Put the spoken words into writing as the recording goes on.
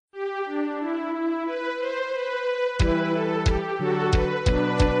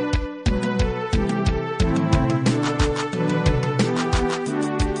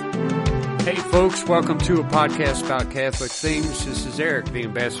folks. Welcome to a podcast about Catholic things. This is Eric, the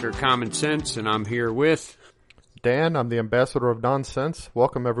ambassador of common sense, and I'm here with Dan. I'm the ambassador of nonsense.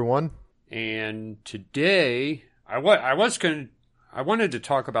 Welcome, everyone. And today, I wanted to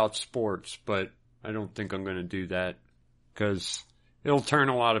talk about sports, but I don't think I'm going to do that because it'll turn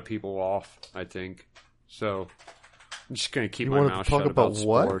a lot of people off, I think. So I'm just going to keep my mouth shut about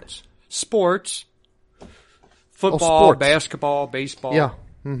sports. What? Sports. Football, sports. Basketball, baseball. Yeah.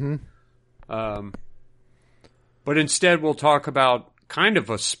 Mm-hmm. But instead we'll talk about kind of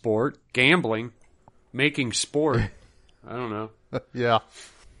a sport, gambling, making sport. I don't know. Yeah.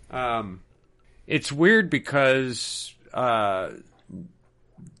 It's weird because the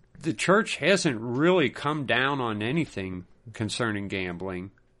church hasn't really come down on anything concerning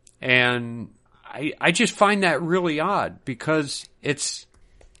gambling. And I just find that really odd because it's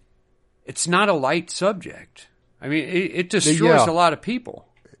not a light subject. I mean, it destroys a lot of people.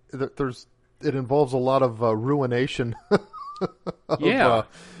 It involves a lot of ruination of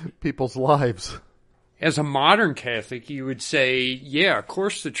people's lives. As a modern Catholic, you would say, yeah, of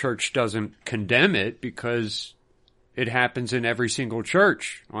course the church doesn't condemn it because it happens in every single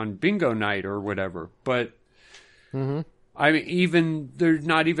church on bingo night or whatever. But I mean, there's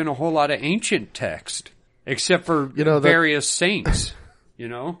not even a whole lot of ancient text except for various saints.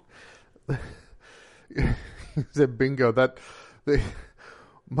 You said bingo.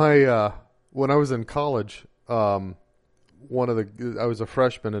 When I was in college, I was a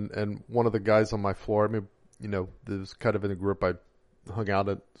freshman, and one of the guys on my floor, I mean, there was kind of in a group I hung out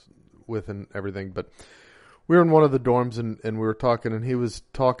with and everything, but we were in one of the dorms and we were talking, and he was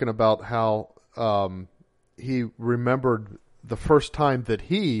talking about how he remembered the first time that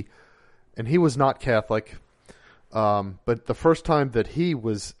he was not Catholic, but the first time that he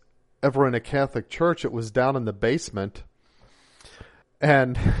was ever in a Catholic church, it was down in the basement,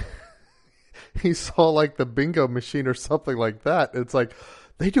 and he saw like the bingo machine or something like that. It's like,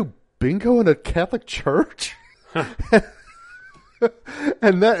 they do bingo in a Catholic church?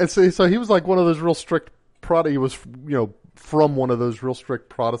 And so he was like one of those real strict he was, from one of those real strict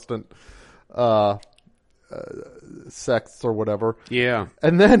Protestant sects or whatever. Yeah.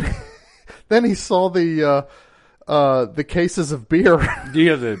 And then he saw the cases of beer.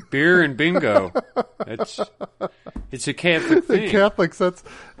 Yeah, the beer and bingo. It's a Catholic thing. The Catholics, that's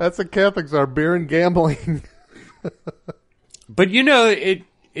the Catholics are beer and gambling. But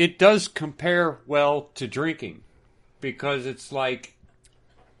it does compare well to drinking because it's like,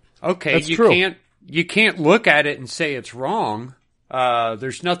 okay, that's true. You can't look at it and say it's wrong.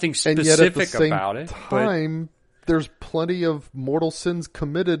 There's nothing specific about it. But there's plenty of mortal sins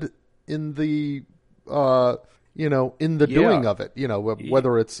committed in the doing of it,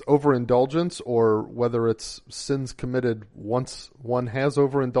 whether it's overindulgence or whether it's sins committed once one has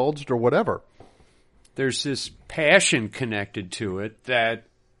overindulged or whatever. There's this passion connected to it that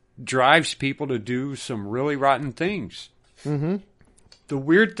drives people to do some really rotten things. Mm-hmm. The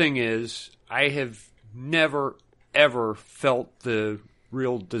weird thing is, I have never, ever felt the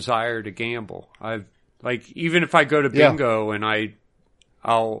real desire to gamble. Even if I go to bingo and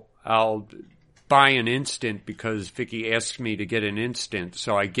I'll buy an instant because Vicky asks me to get an instant,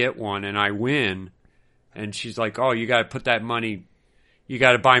 so I get one and I win, and she's like, "Oh, you got to put that money, you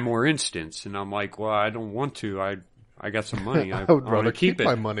got to buy more instants," and I'm like, "Well, I don't want to. I got some money. I would rather keep it.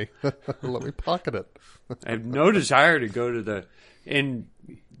 My money. Let me pocket it." I have no desire to go to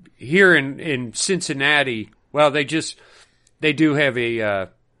here in Cincinnati. Well, they do have a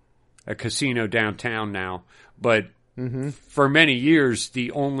casino downtown now, but for many years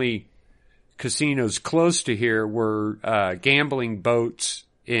the only casinos close to here were gambling boats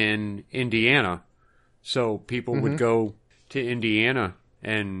in Indiana. So people would go to Indiana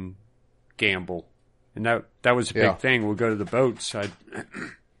and gamble. And that was a big thing. We'll go to the boats. I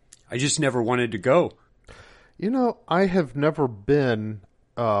just never wanted to go. I have never been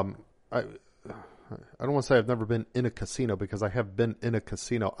I don't want to say I've never been in a casino because I have been in a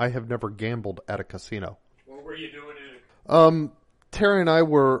casino. I have never gambled at a casino. What were you doing in it? Terry and I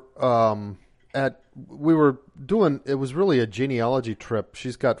were it was really a genealogy trip.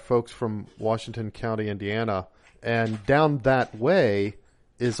 She's got folks from Washington County, Indiana, and down that way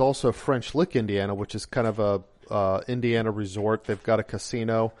is also French Lick, Indiana, which is kind of a Indiana resort. They've got a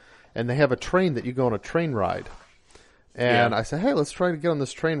casino, and they have a train that you go on a train ride. And I said, hey, let's try to get on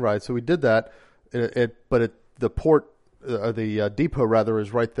this train ride. So we did that, but the depot rather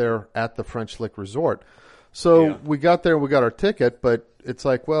is right there at the French Lick Resort. So we got there and we got our ticket, but it's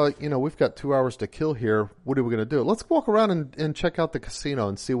like, well, we've got 2 hours to kill here. What are we going to do? Let's walk around and check out the casino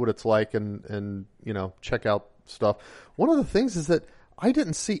and see what it's like and check out stuff. One of the things is that I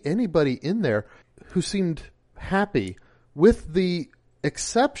didn't see anybody in there who seemed happy, with the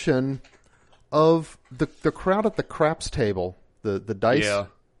exception of the crowd at the craps table, the dice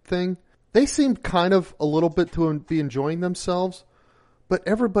thing. They seemed kind of a little bit to be enjoying themselves, but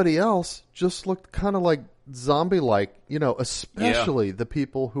everybody else just looked kind of like zombie-like, especially the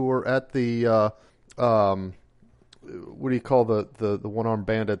people who were at the, what do you call the one-armed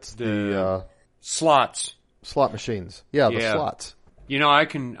bandits? The slots. Slot machines. Yeah, the slots. I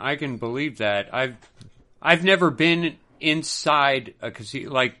can believe that. I've never been inside a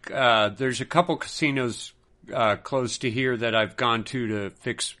casino. Like, there's a couple casinos close to here that I've gone to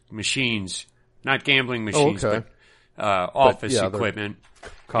fix machines, not gambling machines, but office equipment,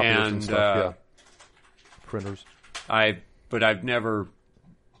 copiers and stuff, printers. But I've never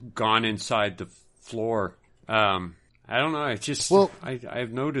gone inside the floor. I don't know. It's just I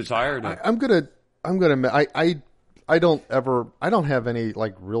have no desire to. I'm gonna admit, I don't have any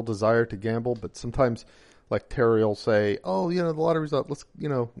like real desire to gamble, but sometimes like Terry will say, "Oh, the lottery's up. Let's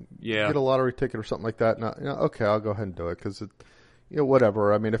get a lottery ticket or something like that." And okay, I'll go ahead and do it because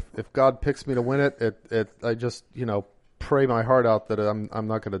whatever. I mean, if God picks me to win it, I just pray my heart out that I'm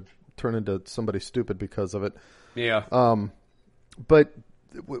not going to turn into somebody stupid because of it. Yeah. But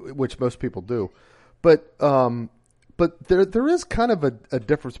which most people do, but there is kind of a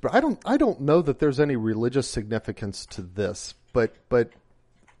difference. But I don't know that there's any religious significance to this. But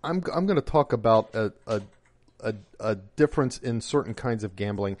I'm going to talk about a difference in certain kinds of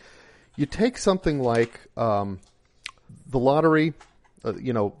gambling. You take something like the lottery,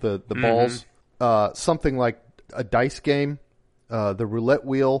 the balls, something like a dice game, the roulette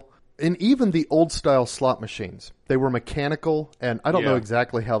wheel, and even the old style slot machines. They were mechanical, and I don't know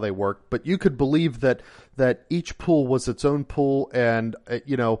exactly how they worked, but you could believe that each pool was its own pool, and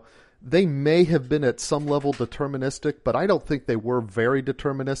they may have been at some level deterministic, but I don't think they were very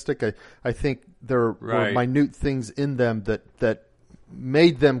deterministic. I think there were minute things in them that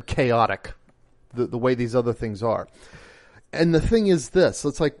made them chaotic, the way these other things are. And the thing is this,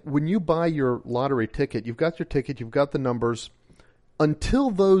 it's like when you buy your lottery ticket, you've got your ticket, you've got the numbers. Until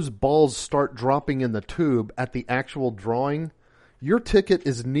those balls start dropping in the tube at the actual drawing, your ticket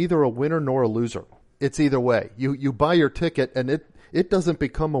is neither a winner nor a loser. It's either way. You buy your ticket, and it doesn't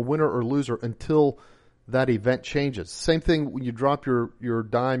become a winner or loser until that event changes. Same thing when you drop your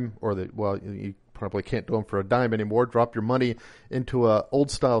dime, you probably can't do them for a dime anymore. Drop your money into a old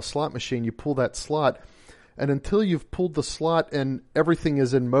style slot machine. You pull that slot, and until you've pulled the slot and everything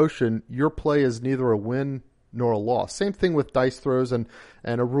is in motion, your play is neither a win nor a loss. Same thing with dice throws and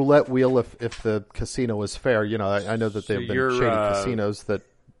a roulette wheel if the casino is fair. I know that there have been shady casinos that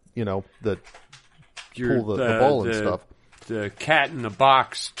that pull the ball and stuff. The cat in the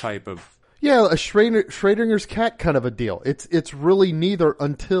box type of. Yeah, a Schrodinger's cat kind of a deal. It's really neither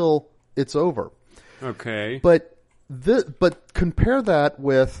until it's over. Okay. But compare that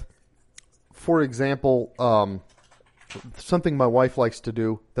with, for example, something my wife likes to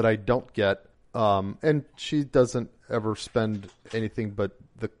do that I don't get, and she doesn't ever spend anything but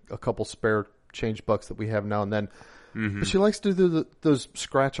a couple spare change bucks that we have now and then. Mm-hmm. But she likes to do those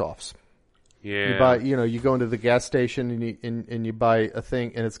scratch offs. Yeah. You buy, you go into the gas station and you buy a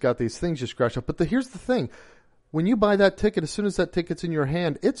thing, and it's got these things you scratch up. But here's the thing: when you buy that ticket, as soon as that ticket's in your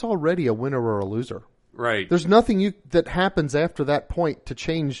hand, it's already a winner or a loser. Right. There's nothing that happens after that point to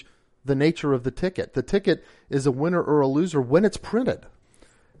change the nature of the ticket. The ticket is a winner or a loser when it's printed,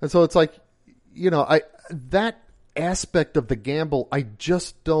 and so it's like, that aspect of the gamble, I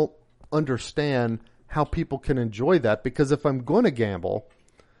just don't understand how people can enjoy that, because if I'm going to gamble,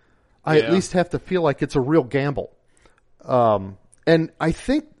 I at least have to feel like it's a real gamble. And I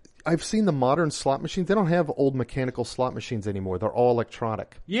think I've seen the modern slot machines. They don't have old mechanical slot machines anymore. They're all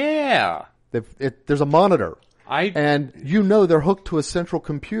electronic. Yeah. There's a monitor. And they're hooked to a central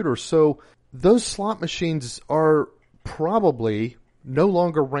computer. So those slot machines are probably no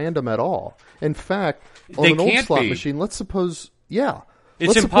longer random at all. In fact, on an old slot machine, let's suppose,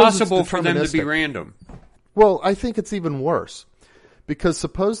 it's impossible for them to be random. Well, I think it's even worse. Because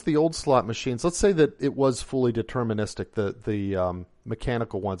suppose the old slot machines, let's say that it was fully deterministic, the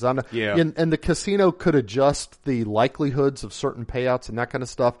mechanical ones. And the casino could adjust the likelihoods of certain payouts and that kind of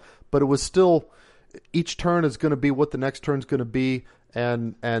stuff, but it was still, each turn is going to be what the next turn is going to be,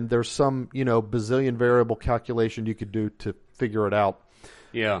 and there's some, bazillion variable calculation you could do to figure it out.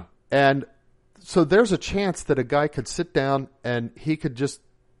 Yeah. And so there's a chance that a guy could sit down and he could just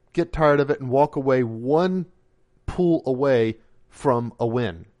get tired of it and walk away one pool away from a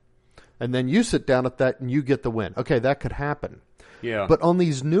win. And then you sit down at that and you get the win. Okay, that could happen. Yeah. But on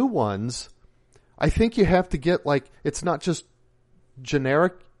these new ones, I think you have to get, it's not just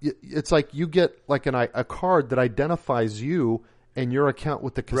generic. It's like you get like a card that identifies you and your account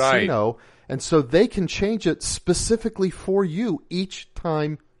with the casino, and so they can change it specifically for you each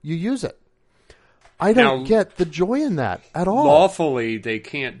time you use it. I don't get the joy in that at all. Lawfully, they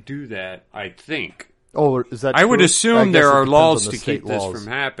can't do that, I think. Oh, is that I true? would assume there are laws to keep this laws. from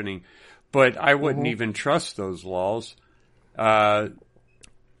happening, but I wouldn't even trust those laws.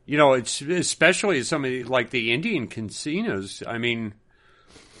 It's especially some of like the Indian casinos. I mean,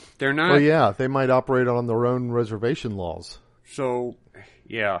 they're not. Well, yeah, they might operate on their own reservation laws. So,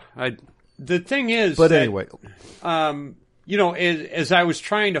 yeah. The thing is, but anyway, as I was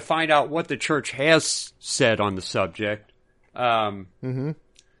trying to find out what the church has said on the subject, I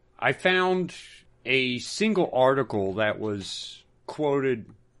found a single article that was quoted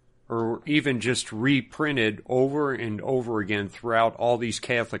or even just reprinted over and over again throughout all these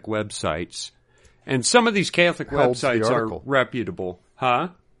Catholic websites. And some of these Catholic websites are reputable. Huh?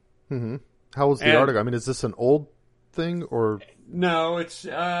 Mm-hmm. How old's the article? I mean, is this an old thing or? No, it's,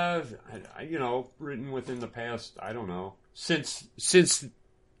 written within the past, I don't know, since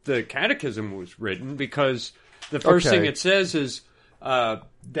the catechism was written, because the first thing it says is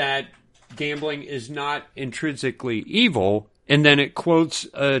that gambling is not intrinsically evil, and then it quotes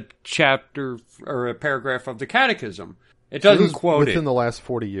a chapter or a paragraph of the catechism. It doesn't quote within the last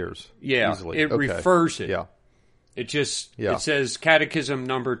 40 years. Yeah, easily. It refers it. Yeah. It just, it says catechism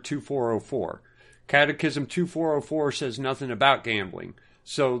number 2404. Catechism 2404 says nothing about gambling.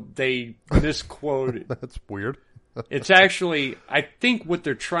 So they misquote it. That's weird. It's actually, I think what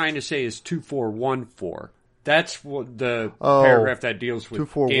they're trying to say is 2414. That's what the paragraph that deals with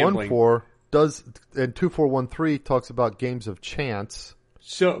 2414 gambling. does, and 2413 talks about games of chance.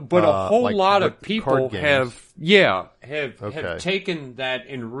 So, but a whole like lot of people have Okay. taken that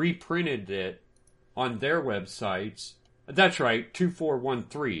and reprinted it on their websites. That's right,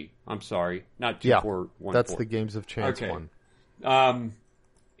 2413. I'm sorry, not 2414. That's the games of chance one.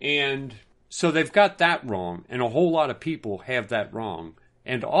 And so they've got that wrong, and a whole lot of people have that wrong.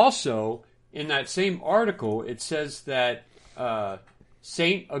 And also, in that same article, it says that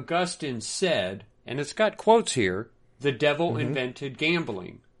St. Augustine said, and it's got quotes here, the devil invented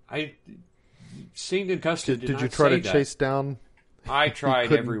gambling. St. Augustine did you try to chase down? I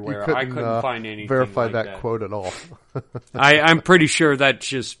tried everywhere. I couldn't find anything verify like that quote at all. I'm pretty sure that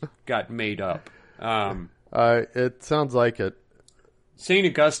just got made up. It sounds like it. St.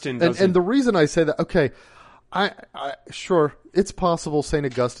 Augustine doesn't... And the reason I say that, okay, I sure, it's possible St.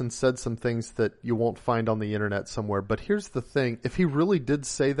 Augustine said some things that you won't find on the internet somewhere, but here's the thing. If he really did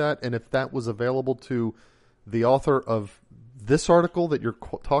say that, and if that was available to the author of this article that you're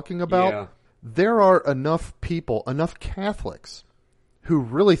talking about, there are enough people, enough Catholics, who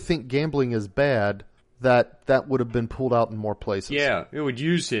really think gambling is bad that would have been pulled out in more places. Yeah, it would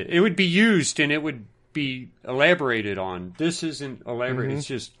use it. It would be used, and it would be elaborated on. This isn't elaborated. It's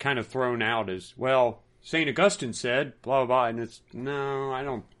just kind of thrown out as, well, St. Augustine said, blah, blah, blah. And it's, no, I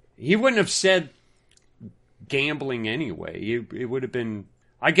don't. He wouldn't have said gambling anyway. It would have been,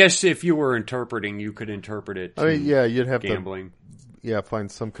 I guess if you were interpreting, you could interpret it. I mean, yeah, you'd have gambling.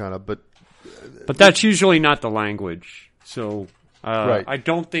 Find some kind of, but that's usually not the language. So, right. I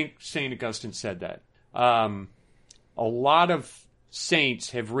don't think St. Augustine said that. A lot of saints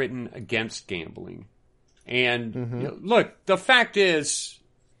have written against gambling. And look, the fact is,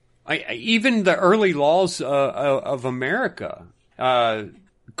 even the early laws of America,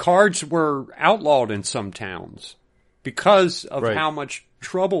 cards were outlawed in some towns because of how much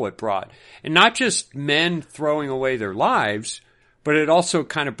trouble it brought. And not just men throwing away their lives, but it also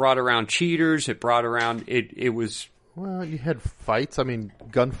kind of brought around cheaters. It brought around, it was... Well, you had fights. I mean,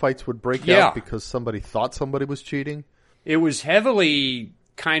 gunfights would break out because somebody thought somebody was cheating. It was heavily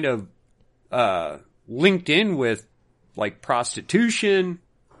kind of linked in with like prostitution,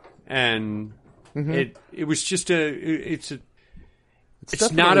 and it was just it's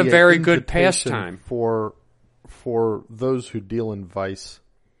not a very good pastime for those who deal in vice.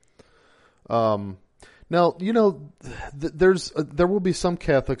 Now, there will be some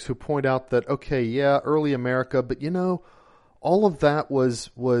Catholics who point out that, okay, yeah, early America, but all of that was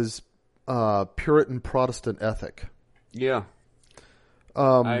Puritan Protestant ethic. Yeah.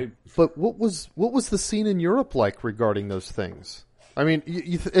 But what was the scene in Europe like regarding those things? I mean,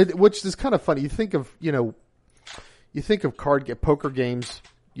 which is kind of funny. You think of poker games,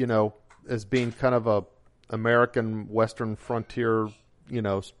 as being kind of a American Western frontier,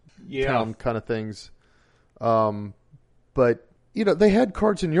 town kind of things. But they had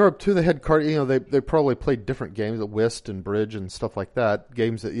cards in Europe too. They had they probably played different games, at whist and bridge and stuff like that.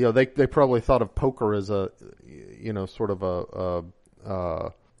 Games that they probably thought of poker as a sort of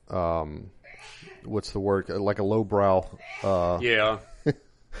what's the word? Like a lowbrow Yeah.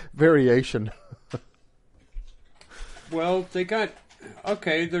 variation. Well, they got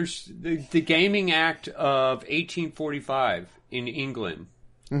there's the Gaming Act of 1845 in England.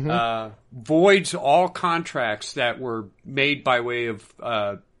 Voids all contracts that were made by way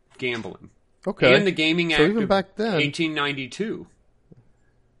of gambling. Okay. And the Gaming Act even of back then, 1892.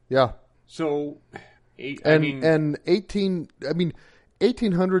 Yeah. So, and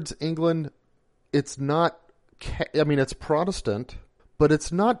 1800s England, it's not, it's Protestant, but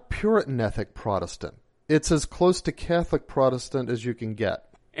it's not Puritan ethic Protestant. It's as close to Catholic Protestant as you can get.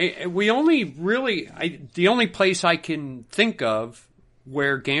 We only really, the only place I can think of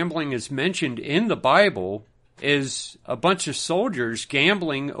where gambling is mentioned in the Bible is a bunch of soldiers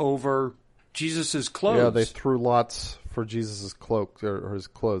gambling over Jesus' clothes. Yeah, they threw lots for Jesus' cloak or his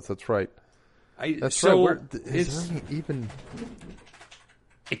clothes. That's right. That's so right.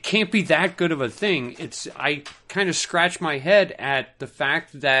 It can't be that good of a thing. I kind of scratch my head at the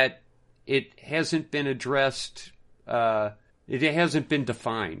fact that it hasn't been addressed. It hasn't been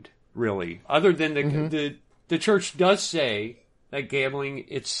defined really. Other than the church does say that gambling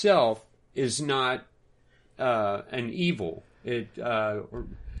itself is not an evil.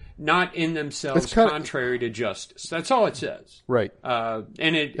 Not in themselves contrary to justice. That's all it says. Right.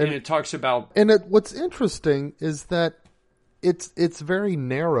 And it talks about... And what's interesting is that it's very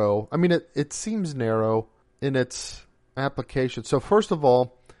narrow. I mean, it seems narrow in its application. So first of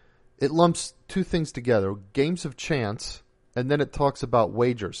all, it lumps two things together: games of chance, and then it talks about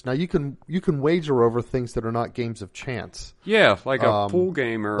wagers. Now you can wager over things that are not games of chance. Yeah, like a pool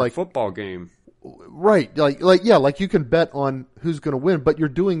game or a football game. Right, like you can bet on who's going to win, but you're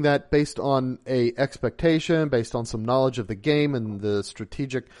doing that based on a expectation, based on some knowledge of the game and the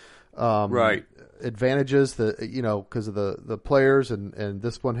strategic advantages that because of the players, and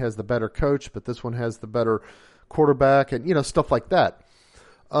this one has the better coach, but this one has the better quarterback, and stuff like that.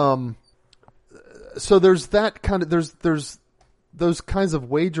 So there's that kind of there's those kinds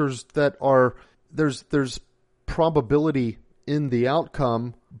of wagers that are there's probability in the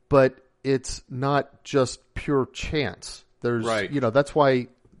outcome, but it's not just pure chance. There's, that's why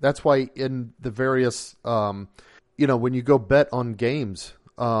in the various, when you go bet on games,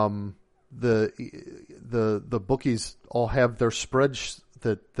 the bookies all have their spreads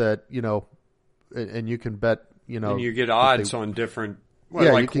that and you can bet, and you get odds on different. Well,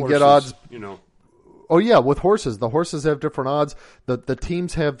 yeah, like you can horses, get odds. Oh yeah, with horses, the horses have different odds. The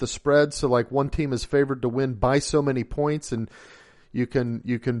teams have the spread, so like one team is favored to win by so many points, and you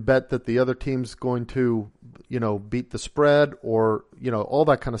can bet that the other team's going to, beat the spread, or, all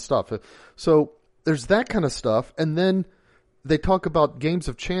that kind of stuff. So there's that kind of stuff. And then they talk about games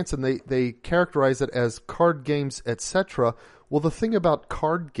of chance, and they characterize it as card games, etc. Well, the thing about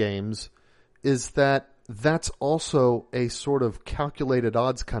card games is that that's also a sort of calculated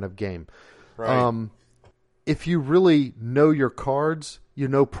odds kind of game. Right. If you really know your cards, you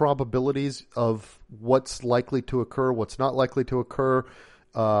know probabilities of what's likely to occur, what's not likely to occur.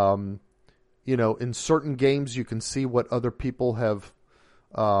 In certain games, you can see what other people have,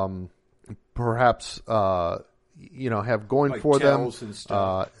 perhaps, have going like for them. tells and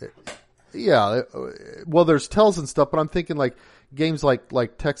stuff. Yeah. Well, there's tells and stuff, but I'm thinking like games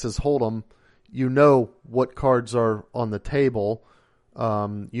like Texas Hold'em. You know what cards are on the table.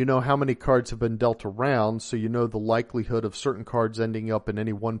 You know how many cards have been dealt around, so you know the likelihood of certain cards ending up in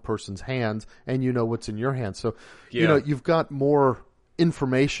any one person's hands, and you know what's in your hands. So, you've got more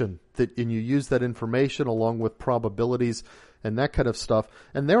information and you use that information along with probabilities and that kind of stuff.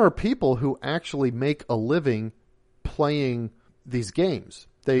 And there are people who actually make a living playing these games.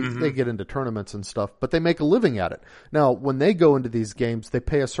 They get into tournaments and stuff, but they make a living at it. Now, when they go into these games, they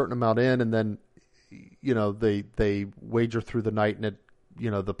pay a certain amount in, and then they wager through the night, and it,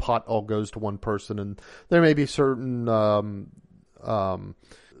 the pot all goes to one person, and there may be certain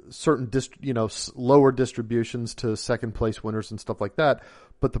lower distributions to second place winners and stuff like that.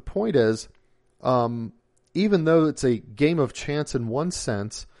 But the point is, even though it's a game of chance in one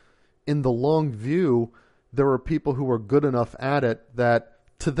sense, in the long view, there are people who are good enough at it that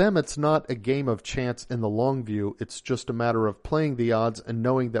to them it's not a game of chance in the long view. It's just a matter of playing the odds and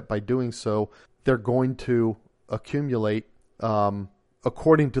knowing that by doing so, they're going to accumulate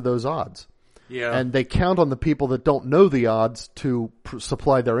according to those odds. Yeah. And they count on the people that don't know the odds to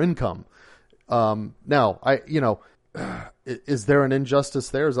supply their income. Now, is there an injustice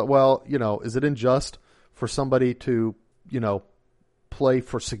there? Is it unjust for somebody to, play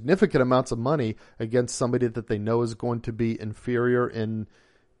for significant amounts of money against somebody that they know is going to be inferior in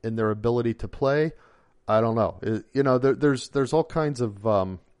their ability to play? I don't know. There's all kinds of.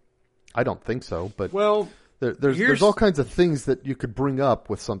 I don't think so, but Well, there's all kinds of things that you could bring up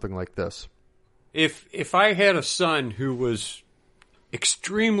with something like this. if I had a son who was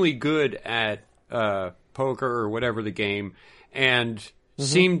extremely good at poker or whatever the game, and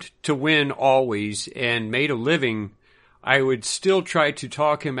seemed to win always and made a living, I would still try to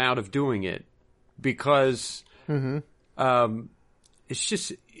talk him out of doing it because it's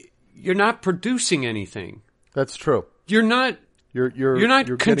just you're not producing anything. That's true. You're not. You're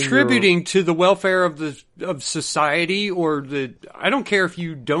not contributing to the welfare of society or I don't care if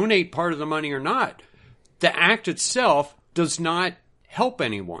you donate part of the money or not. The act itself does not help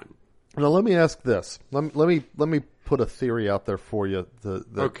anyone. Now let me ask this. Let me put a theory out there for you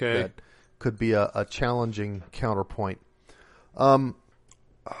that could be a challenging counterpoint.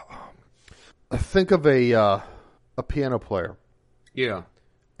 Think of a piano player. Yeah.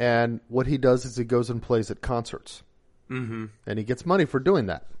 And what he does is he goes and plays at concerts. Mm-hmm. And he gets money for doing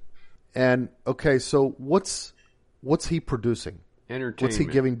that. And, okay, so what's he producing? Entertainment. What's he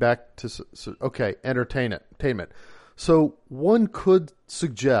giving back to? Entertainment. So one could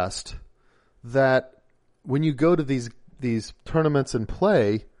suggest that when you go to these tournaments and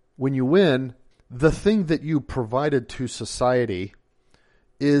play, when you win, the thing that you provided to society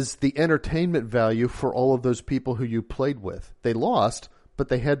is the entertainment value for all of those people who you played with. They lost, but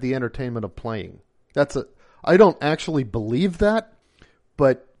they had the entertainment of playing. I don't actually believe that,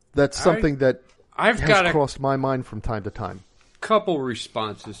 but that's something that has crossed my mind from time to time. Couple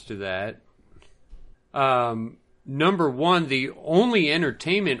responses to that. Number one, the only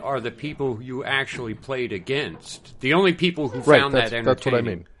entertainment are the people you actually played against. The only people who found that entertaining. That's what I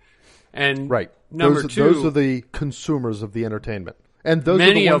mean. And right. Number two, those are the consumers of the entertainment. And those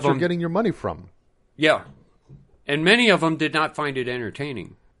are the ones you're getting your money from. Yeah. And many of them did not find it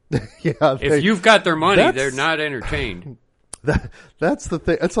entertaining. Yeah, if you've got their money, they're not entertained. That's the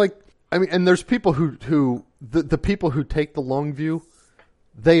thing. It's like, I mean, and there's people who the people who take the long view,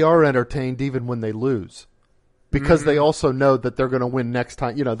 they are entertained even when they lose, because they also know that they're going to win next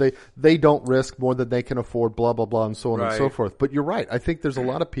time. You know, they don't risk more than they can afford, blah blah blah, and so on and so forth. But you're right. I think there's a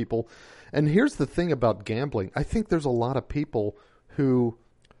lot of people, and here's the thing about gambling. I think there's a lot of people who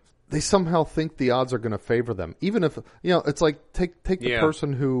they somehow think the odds are going to favor them. Even if, it's like take the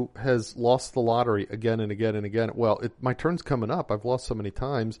person who has lost the lottery again and again and again. Well, my turn's coming up. I've lost so many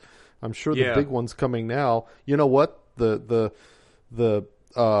times. I'm sure the big one's coming now. You know what? The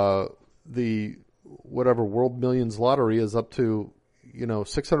whatever World Millions lottery is up to,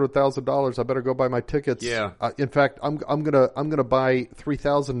 $600,000. I better go buy my tickets. Yeah. In fact, I'm gonna buy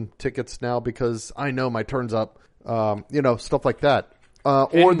 3,000 tickets now because I know my turn's up. Stuff like that.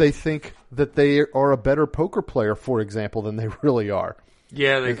 Or they think that they are a better poker player, for example, than they really are.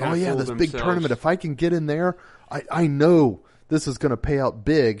 Yeah, they kind of fool this themselves. big tournament. If I can get in there, I know this is going to pay out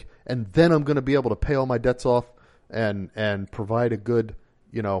big, and then I'm going to be able to pay all my debts off and provide a good,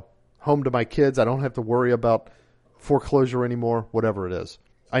 home to my kids. I don't have to worry about foreclosure anymore, whatever it is.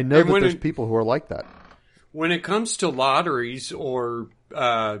 I know that there's people who are like that. When it comes to lotteries or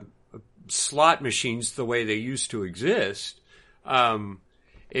slot machines the way they used to exist,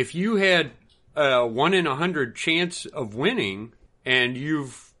 if you had a 1 in 100 chance of winning and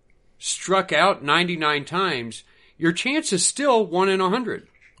you've struck out 99 times, your chance is still 1 in 100.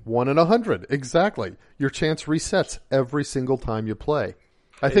 1 in 100, exactly. Your chance resets every single time you play.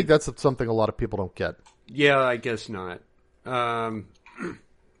 I think that's something a lot of people don't get. Yeah, I guess not. There's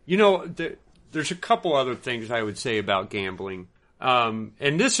a couple other things I would say about gambling.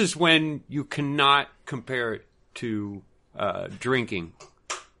 And this is when you cannot compare it to drinking.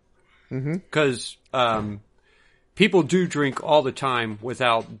 Because people do drink all the time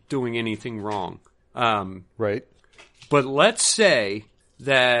without doing anything wrong. Right. But let's say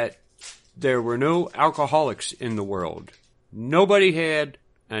that there were no alcoholics in the world. Nobody had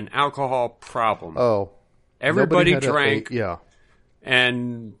an alcohol problem. Oh. Everybody drank.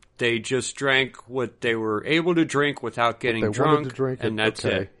 And they just drank what they were able to drink without getting drunk. And that's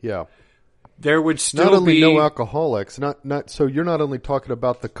it. Yeah. There would still not only be no alcoholics, not so you're not only talking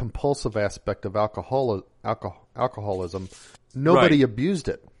about the compulsive aspect of alcoholism. Nobody abused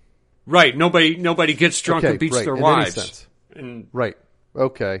it. Right. Nobody gets drunk and beats their wives. Right.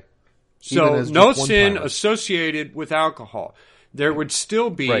 Okay. So no sin associated with alcohol. There would still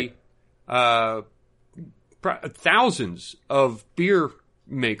be thousands of beer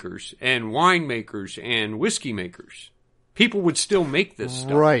makers and wine makers and whiskey makers. People would still make this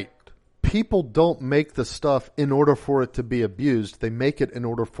stuff. Right. People don't make the stuff in order for it to be abused. They make it in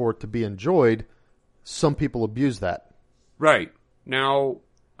order for it to be enjoyed. Some people abuse that. Right. Now,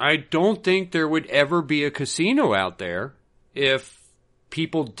 I don't think there would ever be a casino out there if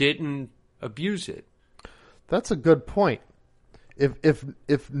people didn't abuse it. That's a good point.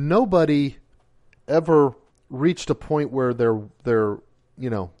 If nobody ever reached a point where their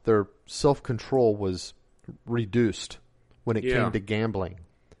self-control was reduced when it came to gambling,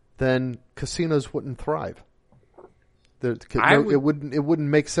 then casinos wouldn't thrive. It wouldn't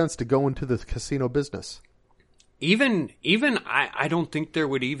make sense to go into the casino business. Even I don't think there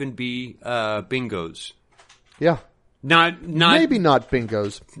would even be bingos. Yeah. Maybe not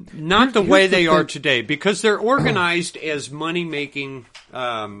bingos. Not the way they are today, because they're organized as money-making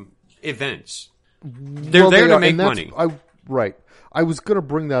events. They're there to make money. Right. I was going to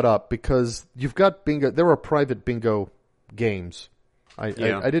bring that up because you've got bingo. There are private bingo games. I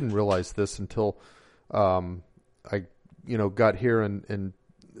didn't realize this until I got here, and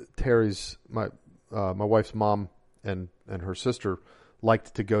Terry's my wife's mom and her sister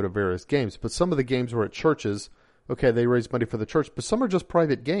liked to go to various games. But some of the games were at churches. Okay, they raise money for the church, but some are just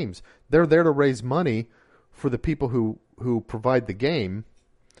private games. They're there to raise money for the people who provide the game.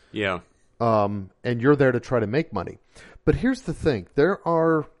 Yeah. And you're there to try to make money. But here's the thing. There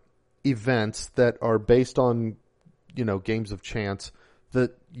are events that are based on, games of chance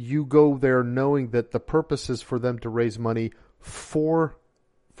that you go there knowing that the purpose is for them to raise money for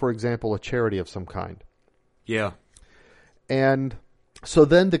example, a charity of some kind. Yeah. And so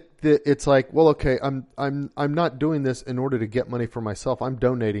then it's like, well, okay, I'm not doing this in order to get money for myself. I'm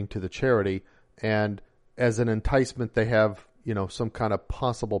donating to the charity, and as an enticement, they have some kind of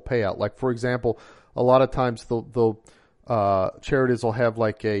possible payout. Like, for example, a lot of times charities will have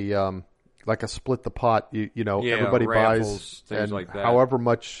like a split the pot. Everybody raffles, buys things and like that. however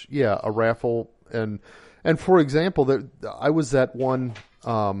much, a raffle. And for example, I was at one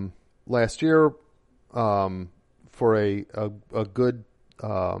last year for a good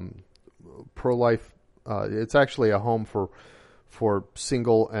pro-life. It's actually a home for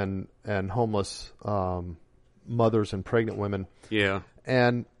single and homeless mothers and pregnant women. Yeah.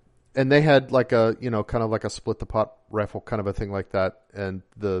 And they had like a kind of like a split the pot raffle kind of a thing like that, and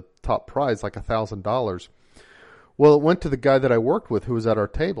the top prize like $1,000. Well, it went to the guy that I worked with who was at our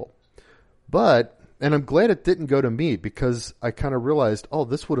table, and I'm glad it didn't go to me, because I kind of realized,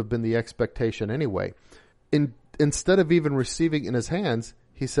 this would have been the expectation anyway. Instead of even receiving it in his hands,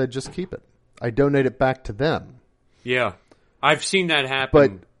 he said, just keep it. I donate it back to them. Yeah. I've seen that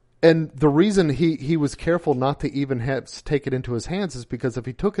happen. And the reason he was careful not to even take it into his hands is because if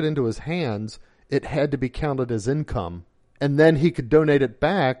he took it into his hands, it had to be counted as income. And then he could donate it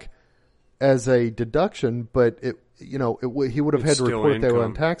back as a deduction, but he would have had to report that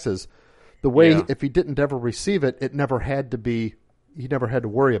on taxes. The way, if he didn't ever receive it, he never had to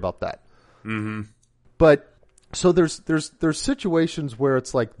worry about that. Mm-hmm. But so there's situations where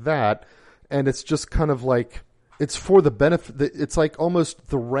it's like that, and it's just kind of like, it's for the benefit. It's like almost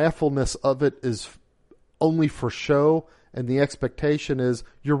the raffleness of it is only for show, and the expectation is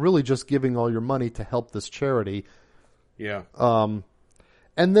you're really just giving all your money to help this charity. Yeah. And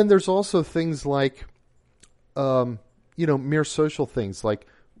then there's also things like, mere social things, like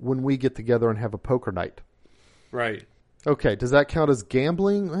when we get together and have a poker night. Right. Okay, does that count as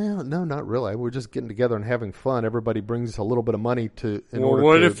gambling? Well, no, not really. We're just getting together and having fun. Everybody brings a little bit of money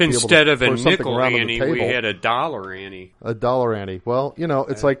what if instead of a nickel ante, we had $1 ante? $1 ante. Well,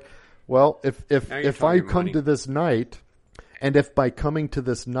 it's like, well, if I come to this night, and if by coming to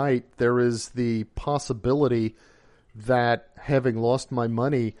this night there is the possibility that having lost my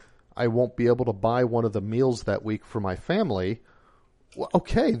money, I won't be able to buy one of the meals that week for my family, well,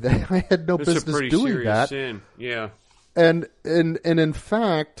 okay, I had no business doing that. Sin. Yeah. And in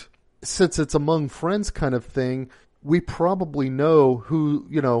fact, since it's among friends kind of thing, we probably know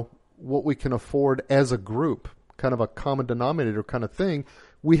what we can afford as a group, kind of a common denominator kind of thing.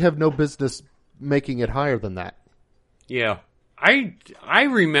 We have no business making it higher than that. Yeah. I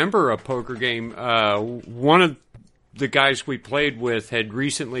remember a poker game. One of the guys we played with had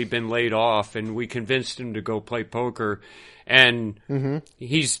recently been laid off, and we convinced him to go play poker. And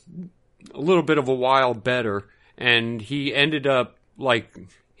he's a little bit of a wild bettor. And he ended up,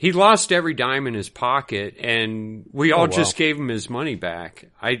 he lost every dime in his pocket, and we all just gave him his money back.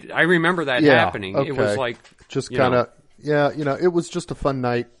 I remember that happening. Okay. It was like... Just kind of, it was just a fun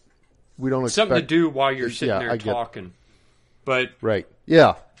night. We don't expect... Something to do while you're sitting there talking. But... Right.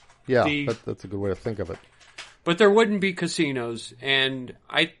 Yeah. Yeah, that's a good way to think of it. But there wouldn't be casinos, and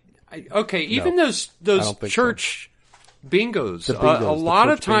even those church bingos, a lot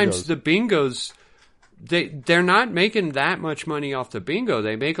of times the bingos... They're not making that much money off the bingo.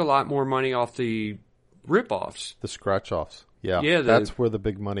 They make a lot more money off the rip-offs. The scratch-offs. Yeah. Yeah, That's where the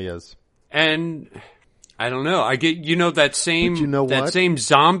big money is. And I don't know. I get that same what? same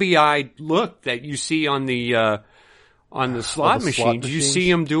zombie-eyed look that you see on the slot machines. You see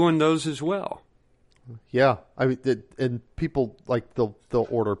them doing those as well. Yeah, I mean, and people like they'll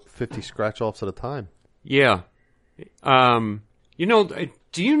order 50 scratch-offs at a time. Yeah. Do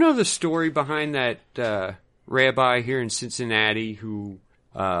you know the story behind that rabbi here in Cincinnati who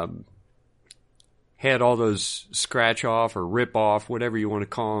had all those scratch-off or rip-off, whatever you want to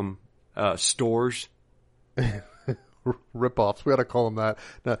call them, stores? Rip-offs. We got to call them that.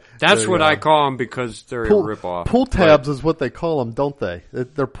 No, that's what I call them because they're a rip-off. Pull tabs is what they call them, don't they?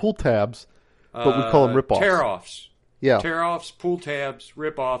 They're pull tabs, but we call them rip-offs. Tear-offs. Yeah. Tear-offs, pull tabs,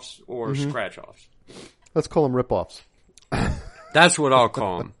 rip-offs, or scratch-offs. Let's call them rip-offs. That's what I'll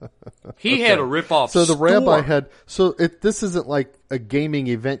call him. He had a rip-off So the store. rabbi had... So this isn't like a gaming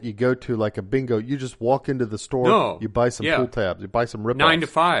event you go to, like a bingo. You just walk into the store, No. you buy some pull tabs, you buy some rip-offs. 9 to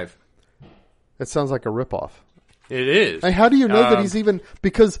 5. It sounds like a rip-off. It is. And how do you know that he's even...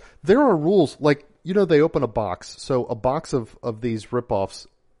 Because there are rules, like, they open a box. So a box of these rip-offs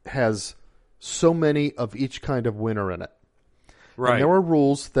has so many of each kind of winner in it. Right. And there are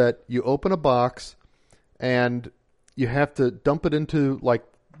rules that you open a box and you have to dump it into like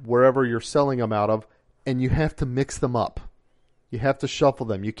wherever you're selling them out of, and you have to mix them up. You have to shuffle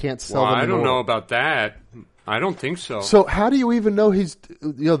them. You can't sell them. I don't know about that. I don't think so. So how do you even know he's?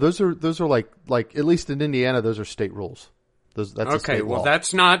 Those are like at least in Indiana, those are state rules. That's a state law.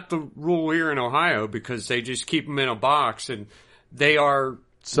 That's not the rule here in Ohio because they just keep them in a box and they are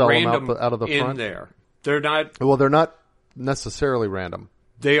Sell random them out of the in front? there. They're not. Well, they're not necessarily random.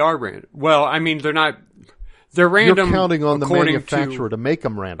 They are random. Well, I mean, they're not. They're random. You're counting on the according manufacturer to make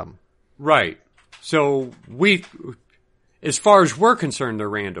them random. Right. So as far as we're concerned, they're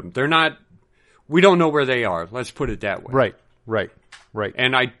random. They're not. We don't know where they are. Let's put it that way. Right.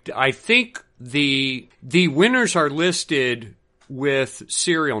 And I think the winners are listed with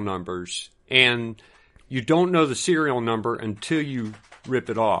serial numbers, and you don't know the serial number until you rip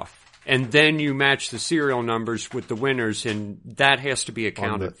it off. And then you match the serial numbers with the winners, and that has to be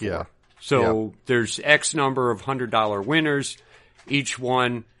accounted for. Yeah. So there's X number of $100 winners. Each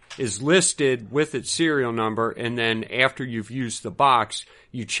one is listed with its serial number, and then after you've used the box,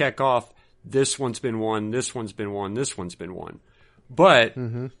 you check off this one's been won, this one's been won, this one's been won. But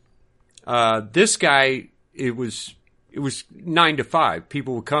this guy, it was 9 to 5.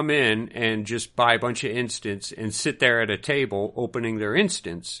 People would come in and just buy a bunch of instants and sit there at a table opening their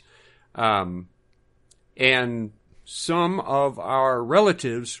instants. And some of our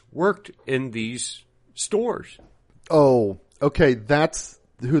relatives worked in these stores. Oh, okay. That's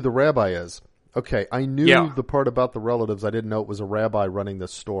who the rabbi is. Okay. I knew the part about the relatives. I didn't know it was a rabbi running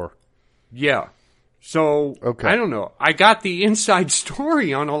this store. Yeah. So, I don't know. I got the inside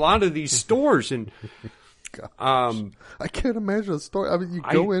story on a lot of these stores, and I can't imagine a story. I mean, you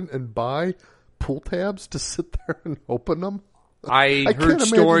go in and buy pull tabs to sit there and open them. I heard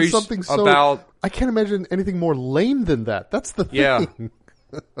stories about... I can't imagine anything more lame than that. That's the thing. Yeah.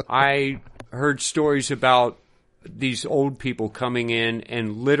 I heard stories about these old people coming in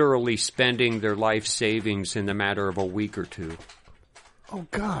and literally spending their life savings in the matter of a week or two. Oh,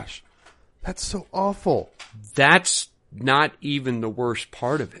 gosh. That's so awful. That's not even the worst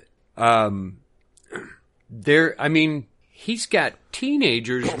part of it. He's got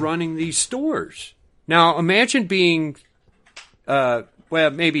teenagers running these stores. Now, imagine being...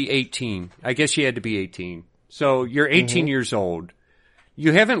 maybe 18. I guess you had to be 18. So you're 18 years old.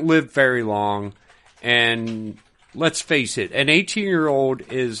 You haven't lived very long, and let's face it, an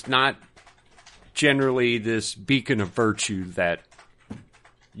 18-year-old is not generally this beacon of virtue that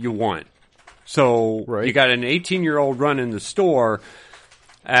you want. So you got an 18-year-old running the store.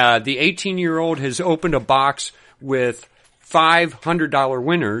 The 18-year-old has opened a box with $500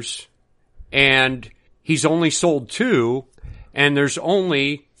 winners, and he's only sold 2. And there's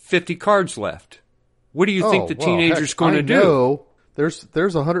only 50 cards left. What do you think the teenager's going to do? No, there's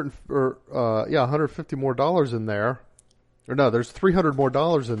 $150 more dollars in there. Or no, there's $300 more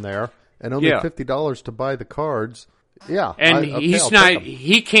dollars in there, and only $50 to buy the cards. Yeah, and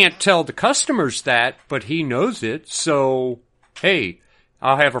he can't tell the customers that, but he knows it. So, hey,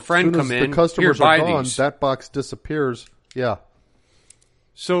 I'll have a friend come in. The customers here, are buy gone. these. That box disappears. Yeah.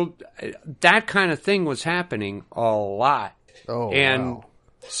 So that kind of thing was happening a lot. Oh, and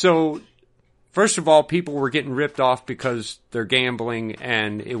so, first of all, people were getting ripped off because they're gambling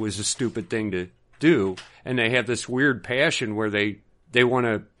and it was a stupid thing to do. And they have this weird passion where they want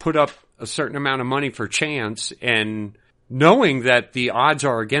to put up a certain amount of money for chance and knowing that the odds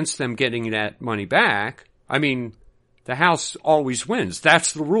are against them getting that money back. I mean, the house always wins.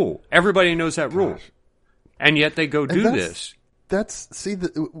 That's the rule. Everybody knows that rule. And yet they go do this. That's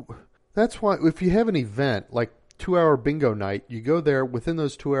why if you have an event like 2-hour bingo night, you go there, within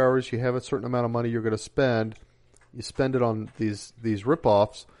those 2 hours you have a certain amount of money you're going to spend. You spend it on these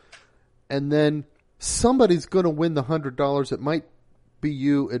rip-offs, and then somebody's going to win the $100. It might be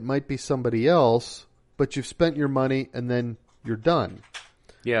you, it might be somebody else, but you've spent your money and then you're done.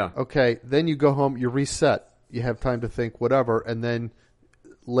 Yeah. Okay, then you go home, you reset. You have time to think, whatever, and then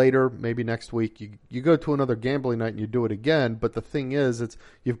later, maybe next week, you go to another gambling night and you do it again. But the thing is,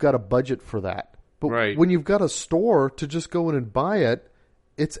 you've got a budget for that. But when you've got a store to just go in and buy it,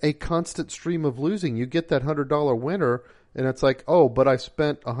 it's a constant stream of losing. You get that $100 winner, and it's like, oh, but I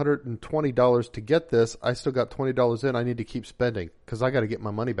spent $120 to get this. I still got $20 in. I need to keep spending because I got to get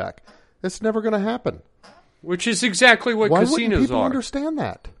my money back. It's never going to happen. Which is exactly what Why casinos wouldn't people are. Understand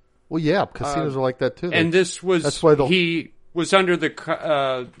that? Well, yeah, casinos are like that too. And this was he was under the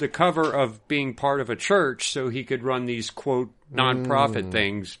cover of being part of a church, so he could run these quote nonprofit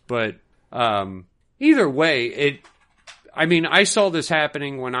things. But either way, I saw this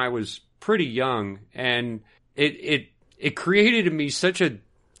happening when I was pretty young, and it created in me such a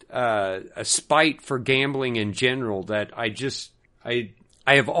spite for gambling in general that I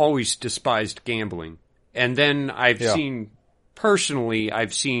have always despised gambling. And then I've seen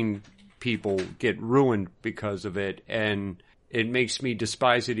people get ruined because of it, and it makes me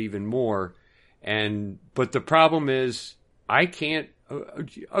despise it even more. But the problem is, I can't.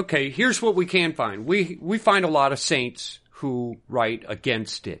 Okay, here's what we can find. We find a lot of saints who write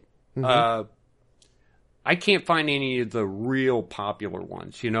against it. Mm-hmm. I can't find any of the real popular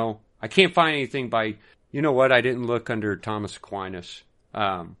ones. I can't find anything by. You know what? I didn't look under Thomas Aquinas.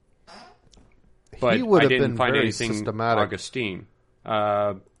 But he would I have didn't been find very anything systematic. Augustine.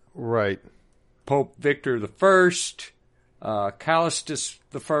 Right. Pope Victor I, Callistus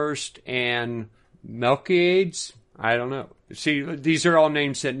I, and Melchiades. I don't know. See, these are all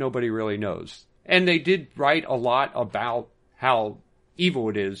names that nobody really knows. And they did write a lot about how evil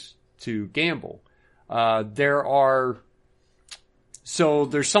it is to gamble. There's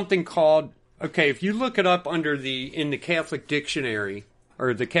something called, okay, if you look it up in the Catholic Dictionary,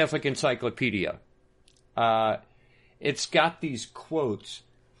 or the Catholic Encyclopedia, it's got these quotes.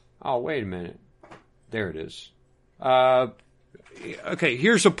 Oh, wait a minute. There it is. Okay,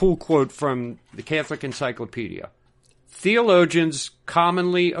 here's a pull quote from the Catholic Encyclopedia. Theologians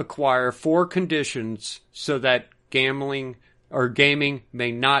commonly acquire 4 conditions so that gambling or gaming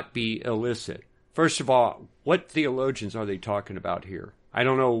may not be illicit. First of all, what theologians are they talking about here? I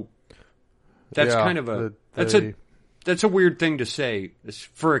don't know. That's kind of that's a weird thing to say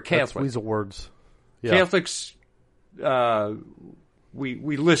for a Catholic. That's weasel words. Yeah. Catholics,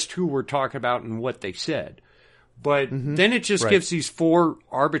 we list who we're talking about and what they said. But then it just gives these 4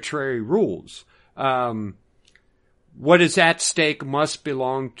 arbitrary rules. What is at stake must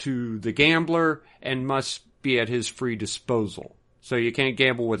belong to the gambler and must be at his free disposal. So you can't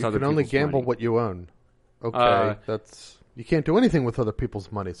gamble with other people's money. You can only gamble what you own. Okay, you can't do anything with other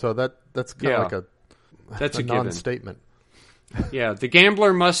people's money. So that's kind of like a non-statement. Yeah, the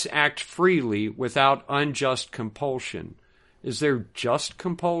gambler must act freely without unjust compulsion. Is there just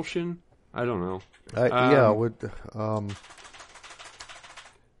compulsion? I don't know.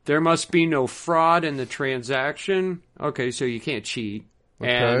 There must be no fraud in the transaction. Okay, so you can't cheat.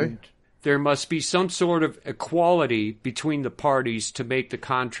 Okay. And there must be some sort of equality between the parties to make the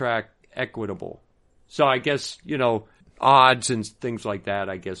contract equitable. So I guess, odds and things like that,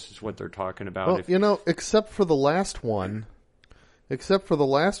 I guess, is what they're talking about. Well, except for the last one,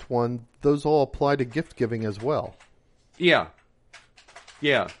 those all apply to gift giving as well. Yeah.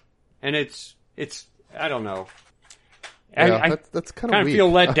 Yeah. And it's I don't know. Yeah, that's kind of feel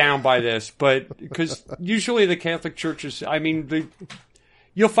let down by this, but because usually the Catholic churches,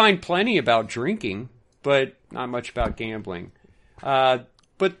 you'll find plenty about drinking, but not much about gambling. But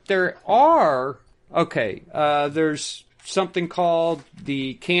there are, there's something called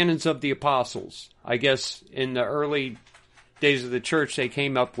the Canons of the Apostles. I guess in the early days of the church, they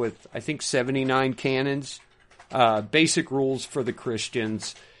came up with, I think, 79 canons, basic rules for the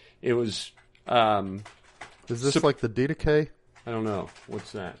Christians. It was... Is this like the Didache? I don't know.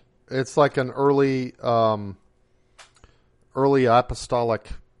 What's that? It's like an early apostolic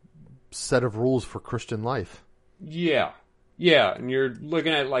set of rules for Christian life. Yeah. Yeah, and you're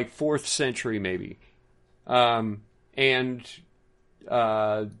looking at like 4th century maybe. And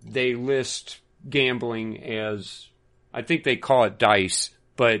they list gambling as, I think they call it dice,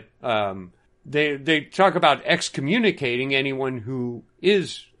 but they talk about excommunicating anyone who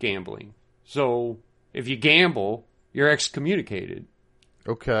is gambling. So if you gamble, you're excommunicated.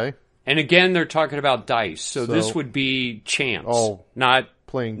 Okay. And again, they're talking about dice. So this would be chance, not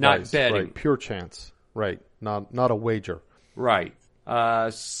playing not dice, betting. right? Pure chance, right? Not a wager. Right.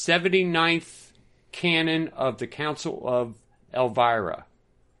 79th Canon of the Council of Elvira.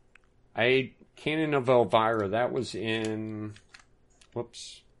 Canon of Elvira, that was in...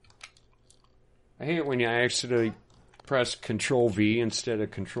 Whoops. I hate it when you accidentally press Control-V instead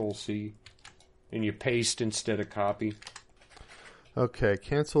of Control-C. And you paste instead of copy. Okay,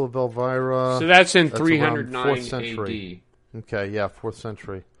 Council of Elvira. So that's in that's 309 around 4th century. Okay, yeah, 4th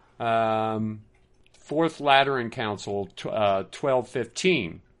century. Fourth Lateran Council,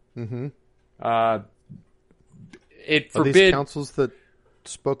 1215. Mm-hmm. It Are forbid... these councils that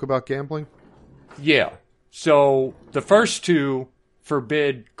spoke about gambling? Yeah. So the first two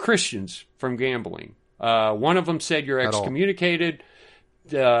forbid Christians from gambling. One of them said you're excommunicated.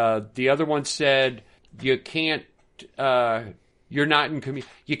 The other one said you can't. You're not in.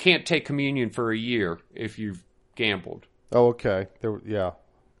 You can't take communion for a year if you've gambled. Oh, okay. Yeah.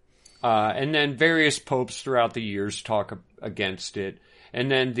 And then various popes throughout the years talk against it. And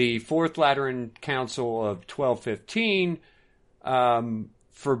then the Fourth Lateran Council of 1215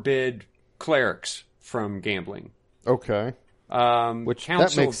 forbid clerics from gambling. Okay. Which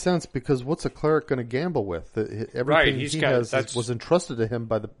that makes sense because what's a cleric going to gamble with? Everything he has was entrusted to him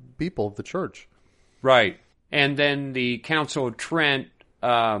by the people of the church. Right. And then the Council of Trent,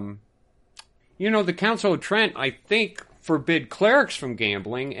 the Council of Trent, I think, forbid clerics from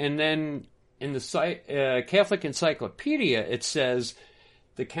gambling. And then in the Catholic Encyclopedia, it says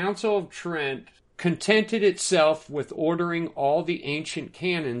the Council of Trent contented itself with ordering all the ancient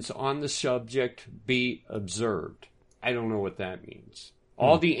canons on the subject be observed. I don't know what that means.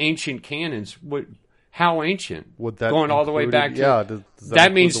 All the ancient canons, how ancient? Would that going all the way back to... Yeah, does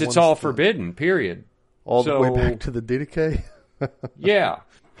that means it's all forbidden, period. All the way back to the Didache? Yeah.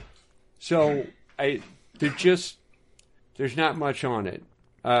 So, there's not much on it.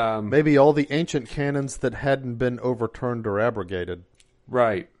 Maybe all the ancient canons that hadn't been overturned or abrogated.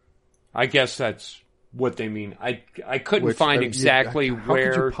 Right. I guess that's what they mean. I couldn't find exactly how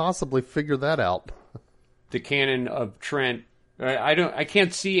where... How could you possibly figure that out? The Canon of Trent. I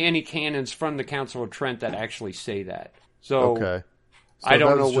can't see any canons from the Council of Trent that actually say that. So, okay. So I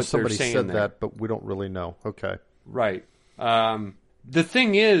don't know what somebody they're saying said there. that, but we don't really know. Okay. Right. The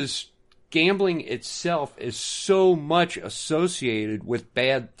thing is, gambling itself is so much associated with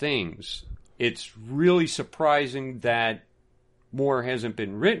bad things. It's really surprising that more hasn't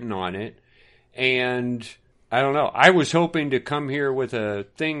been written on it. And I don't know. I was hoping to come here with a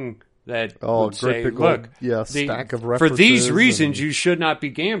thing that would say, look, stack of references for these reasons you should not be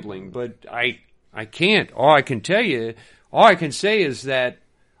gambling. But I can't. All I can say is that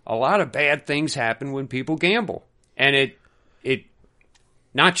a lot of bad things happen when people gamble. And it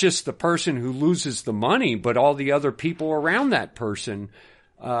not just the person who loses the money, but all the other people around that person.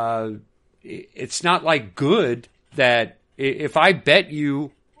 It's not like good that if I bet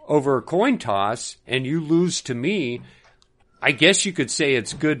you over a coin toss and you lose to me, I guess you could say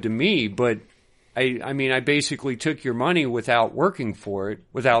it's good to me, but I mean, I basically took your money without working for it,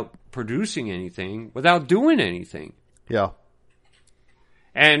 without producing anything, without doing anything. Yeah.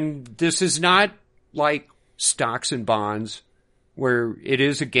 And this is not like stocks and bonds where it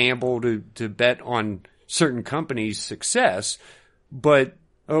is a gamble to bet on certain companies' success. But,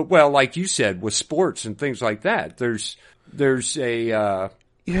 like you said, with sports and things like that, there's a...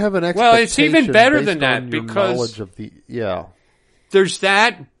 you have an expectation. Well, it's even better than that because knowledge of the there's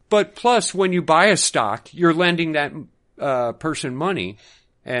that. But plus, when you buy a stock, you're lending that person money,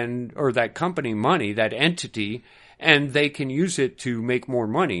 or that company money, that entity, and they can use it to make more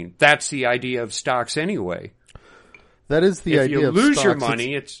money. That's the idea of stocks, anyway. That is the idea. If you lose your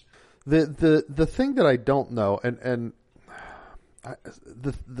money, it's the thing that I don't know, and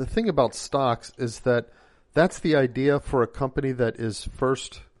the thing about stocks is that that's the idea for a company that is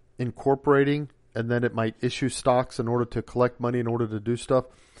first incorporating, and then it might issue stocks in order to collect money in order to do stuff.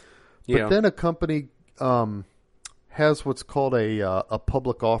 But then a company has what's called a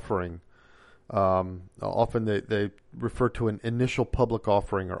public offering. Often they refer to an initial public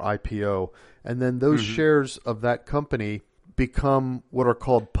offering or IPO, and then those shares of that company become what are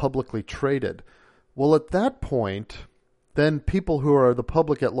called publicly traded. Well, at that point, then people who are the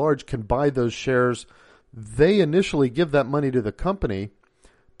public at large can buy those shares. They initially give that money to the company,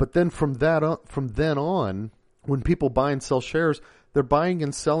 but then from then on, when people buy and sell shares, they're buying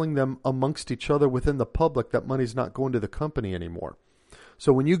and selling them amongst each other within the public. That money's not going to the company anymore.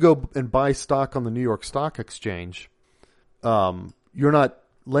 So when you go and buy stock on the New York Stock Exchange, you're not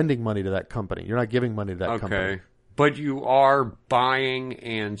lending money to that company. You're not giving money to that company. Okay. But you are buying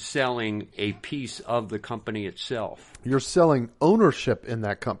and selling a piece of the company itself. You're selling ownership in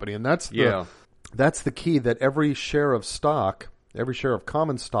that company, and that's the key. That every share of stock, every share of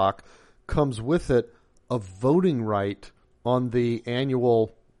common stock, comes with it a voting right on the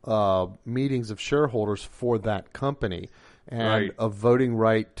annual meetings of shareholders for that company, and a voting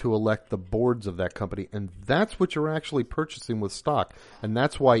right to elect the boards of that company. And that's what you're actually purchasing with stock. And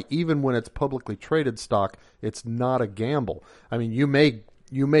that's why even when it's publicly traded stock, it's not a gamble. I mean, you may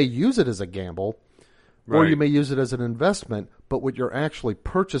use it as a gamble, or you may use it as an investment, but what you're actually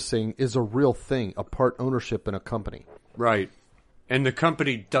purchasing is a real thing, a part ownership in a company. Right. And the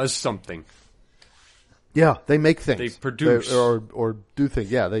company does something. Yeah, they make things. They produce. Or do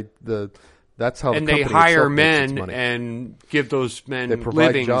things. Yeah, that's how. And the they company hire itself makes its men money. and give those men They provide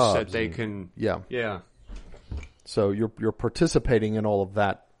livings jobs that they and- can. Yeah. So you're participating in all of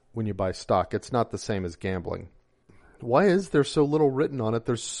that when you buy stock. It's not the same as gambling. Why is there so little written on it?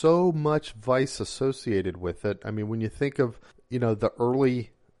 There's so much vice associated with it. I mean, when you think of the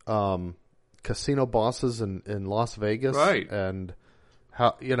early casino bosses in Las Vegas, Right. and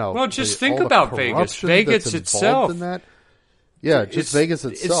how Well, just think all the about Vegas. corruption Vegas that's itself. involved in that. Yeah, just Vegas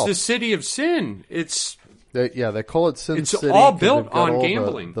itself. It's the city of sin. They call it Sin It's City. all 'cause built they've got on all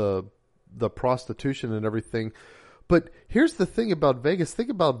gambling. The prostitution and everything. But here's the thing about Vegas. Think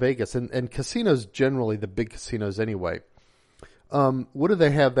about Vegas and casinos generally, the big casinos anyway. What do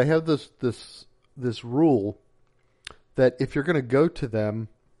they have? They have this rule that if you're going to go to them,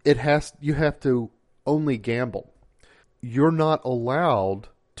 you have to only gamble. You're not allowed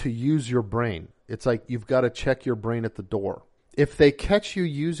to use your brain. It's like you've got to check your brain at the door. If they catch you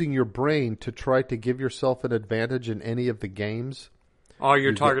using your brain to try to give yourself an advantage in any of the games, Oh,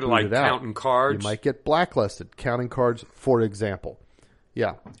 you're you talking get like booted out. counting cards? You might get blacklisted. Counting cards, for example.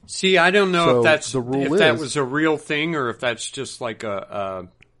 Yeah. See, I don't know So if that's the rule that is- was a real thing or if that's just like a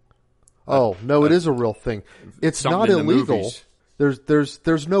Oh, no, it is a real thing. It's something not in the illegal. movies.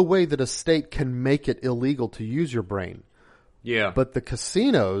 There's no way that a state can make it illegal to use your brain. yeah. But the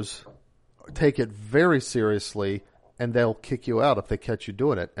casinos take it very seriously, and they'll kick you out if they catch you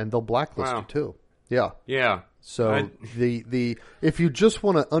doing it, and they'll blacklist Wow. you too. Yeah. yeah. So the if you just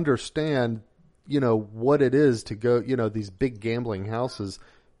want to understand, what it is to go, these big gambling houses,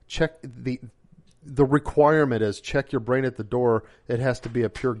 check the requirement is check your brain at the door. It has to be a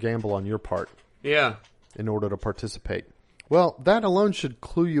pure gamble on your part Yeah. in order to participate. Well, that alone should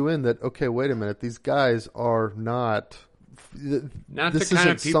clue you in that, okay, wait a minute, these guys are not Not this the kind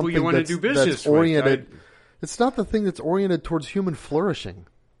of isn't people you something want to that's- do business that's with. oriented. It's not the thing that's oriented towards human flourishing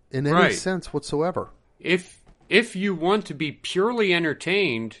in any Right. sense whatsoever. If you want to be purely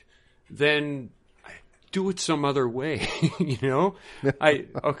entertained, then do it some other way.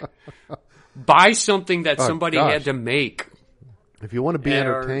 Buy something that somebody gosh. had to make. If you want to be Or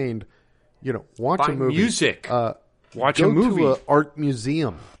entertained, watch buy a movie. music. Watch Go a movie. to an art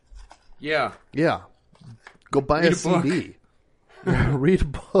museum. Yeah. Yeah. Go buy Read a a book. CD. Read a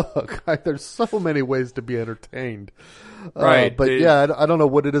book. There's so many ways to be entertained. Right. But I don't know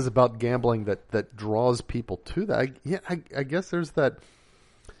what it is about gambling that draws people to that. I guess there's that.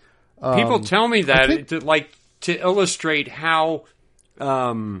 People tell me that think- to illustrate how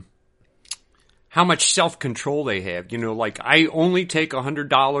much self-control they have. I only take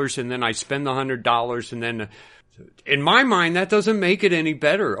 $100 and then I spend the $100 and then in my mind that doesn't make it any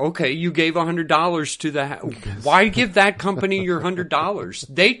better. Okay, you gave $100 to why give that company your $100?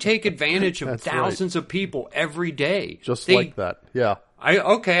 They take advantage of That's thousands of people every day. Just like that. Yeah.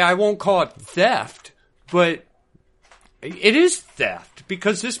 I won't call it theft, but it is theft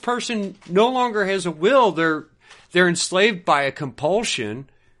because this person no longer has a will. They're enslaved by a compulsion,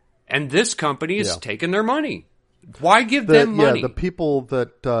 and this company is taking their money. Why give them money? Yeah, the people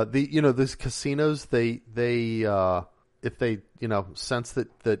that these casinos, they if they sense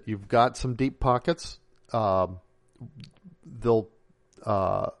that you've got some deep pockets, they'll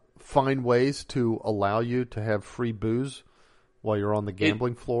find ways to allow you to have free booze while you're on the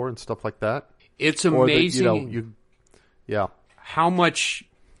gambling floor and stuff like that. It's Or that, amazing yeah. how much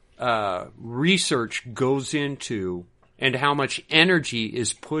research goes into and how much energy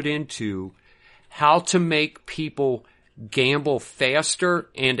is put into how to make people gamble faster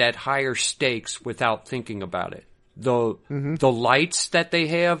and at higher stakes without thinking about it. The lights that they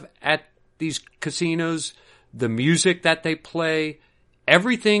have at these casinos, the music that they play,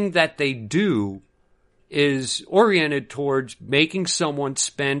 everything that they do is oriented towards making someone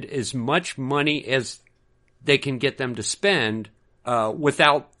spend as much money as they can get them to spend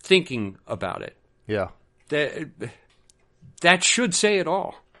without thinking about it. Yeah. That should say it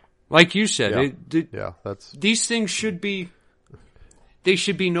all. Like you said, these things should be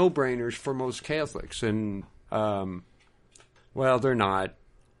no-brainers for most Catholics, and well, they're not.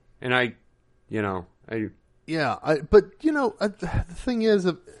 And but the thing is,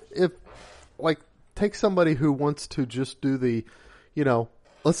 if like take somebody who wants to just do the,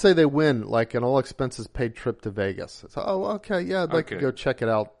 let's say they win like an all expenses paid trip to Vegas. So, okay, yeah, I'd like to go check it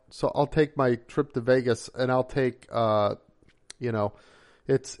out. So I'll take my trip to Vegas, and I'll take,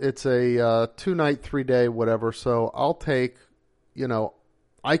 it's a 2-night, 3-day, whatever. So I'll take,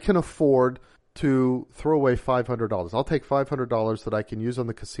 I can afford to throw away $500. I'll take $500 that I can use on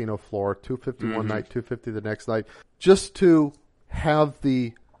the casino floor, $250 one night, $250 the next night, just to have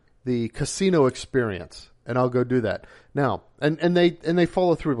the casino experience, and I'll go do that. Now, and they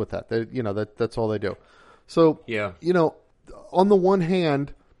follow through with that. That's all they do. So, on the one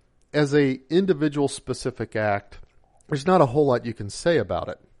hand, as a individual specific act, there's not a whole lot you can say about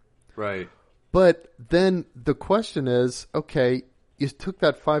it. Right. But then the question is, okay, you took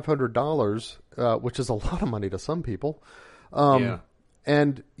that $500, which is a lot of money to some people,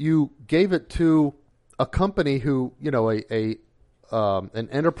 and you gave it to a company who, an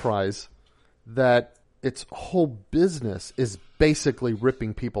enterprise that its whole business is basically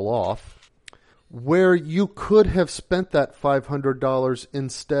ripping people off, where you could have spent that $500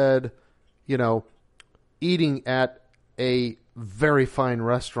 instead, eating at a very fine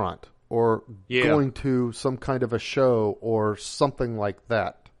restaurant or going to some kind of a show or something like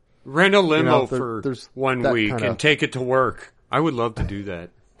that. Rent a limo for 1 week and take it to work. I would love to do that.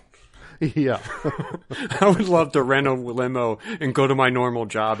 Yeah. I would love to rent a limo and go to my normal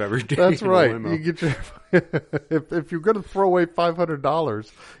job every day. That's right. You get your, if you're going to throw away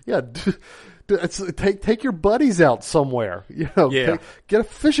 $500, take your buddies out somewhere. Get a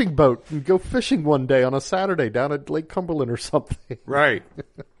fishing boat and go fishing one day on a Saturday down at Lake Cumberland or something. Right.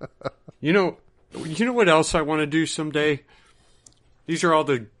 You know what else I want to do someday? These are all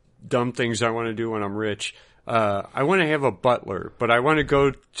the dumb things I want to do when I'm rich. I want to have a butler, but I want to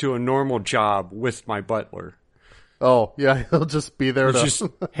go to a normal job with my butler. Oh, yeah, he'll just be there to just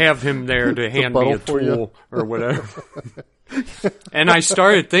have him there to hand me a tool or whatever. And I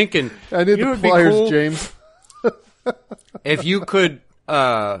started thinking, I need the pliers, cool James. If you could,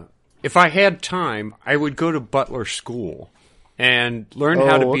 if I had time, I would go to butler school and learn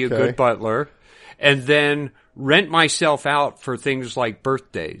how to be a good butler, and then rent myself out for things like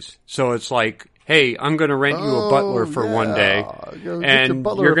birthdays. So it's like, hey, I'm going to rent you a butler for one day, and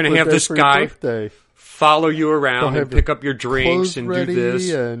you're going to have this guy follow you around and pick up your drinks and do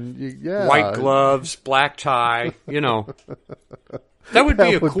this. And white gloves, black tie, That would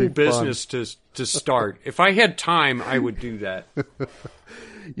be a cool business to start. If I had time, I would do that.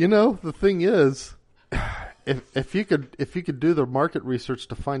 The thing is, if you could do the market research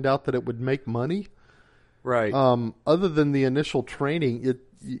to find out that it would make money, right? Other than the initial training,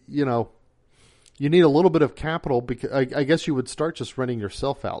 you need a little bit of capital, because I guess you would start just renting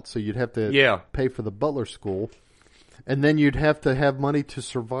yourself out. So you'd have to pay for the butler school, and then you'd have to have money to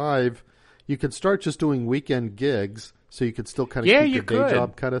survive. You could start just doing weekend gigs, so you could still kind of keep your day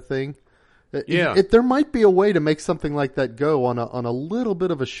job kind of thing. There might be a way to make something like that go on a little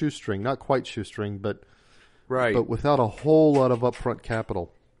bit of a shoestring, not quite shoestring, but without a whole lot of upfront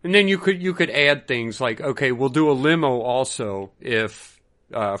capital. And then you could add things like, okay, we'll do a limo also if.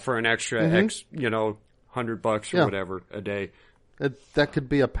 For an extra $100 or whatever a day. That could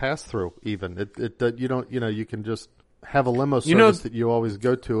be a pass through. Even you can just have a limo service that you always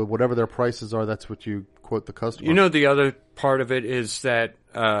go to, and whatever their prices are, that's what you quote the customer. The other part of it is that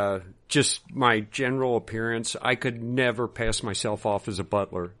just my general appearance. I could never pass myself off as a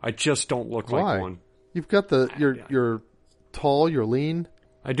butler. I just don't look like one. You've got you're tall, you're lean.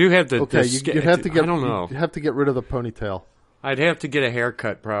 I do have the. Okay, you'd have to get. I don't know. You have to get rid of the ponytail. I'd have to get a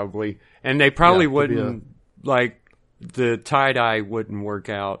haircut probably, and they probably wouldn't the tie-dye wouldn't work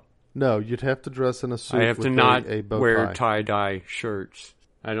out. No, you'd have to dress in a suit. I have to not wear tie-dye shirts.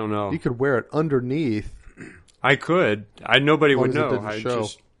 I don't know. You could wear it underneath. I could. Nobody would know.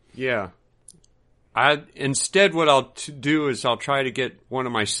 Instead, what I'll do is I'll try to get one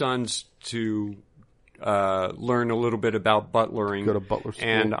of my sons to learn a little bit about butlering. Go to butler school.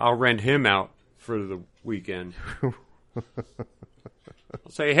 And I'll rent him out for the weekend. I'll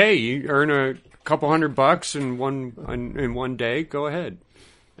say, hey, you earn a couple $100 in one day. Go ahead,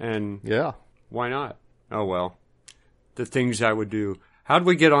 and why not? Oh well, the things I would do. How'd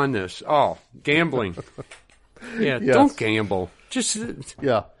we get on this? Oh, gambling. Don't gamble. Just do something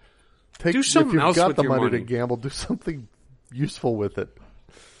else with your money. If you've got the money to gamble, do something useful with it.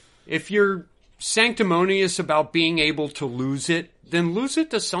 If you're sanctimonious about being able to lose it, then lose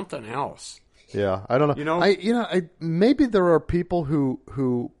it to something else. Yeah, I don't know. Maybe there are people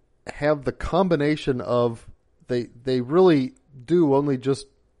who have the combination of they really do only just,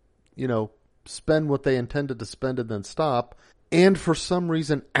 spend what they intended to spend and then stop, and for some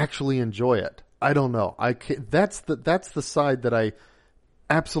reason actually enjoy it. I don't know. That's the side that I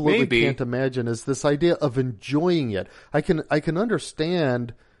absolutely can't imagine, is this idea of enjoying it. I can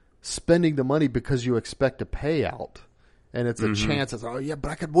understand spending the money because you expect a payout. And it's a chance. It's, oh yeah,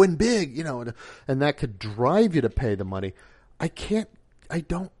 but I could win big, and that could drive you to pay the money.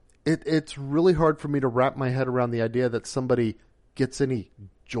 It's really hard for me to wrap my head around the idea that somebody gets any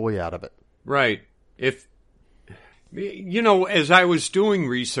joy out of it. Right. If, as I was doing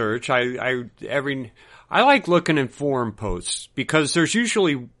research, I like looking at forum posts, because there's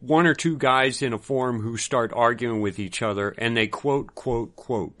usually one or two guys in a forum who start arguing with each other and they quote.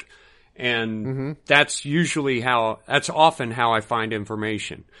 And that's often how I find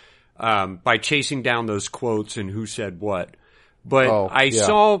information, by chasing down those quotes and who said what. But I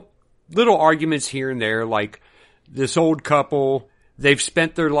saw little arguments here and there, like this old couple, they've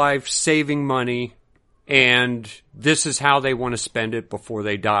spent their life saving money, and this is how they want to spend it before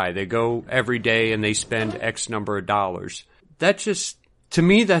they die. They go every day and they spend X number of dollars. That just, to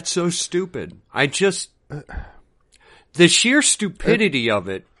me, that's so stupid. The sheer stupidity of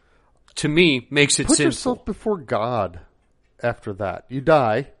it, to me, makes it Put sinful. yourself before God after that. You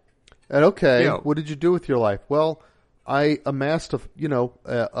die, and what did you do with your life? Well, I amassed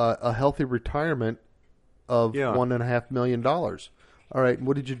a healthy retirement of $1.5 million. All right,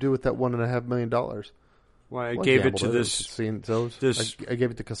 what did you do with that $1.5 million? Well, I gave it to I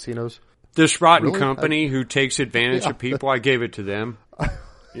gave it to casinos. This rotten company who takes advantage of people. I gave it to them.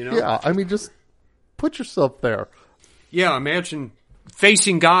 Yeah, I mean, just put yourself there. Yeah, imagine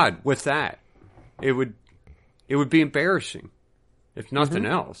facing God with that. It would be embarrassing, if nothing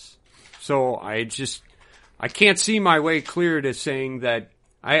else. So I can't see my way clear to saying that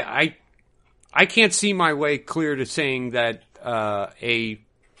I can't see my way clear to saying that a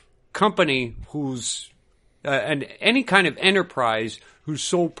company whose any kind of enterprise whose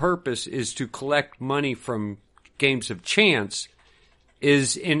sole purpose is to collect money from games of chance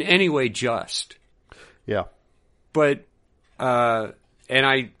is in any way just. Yeah. But and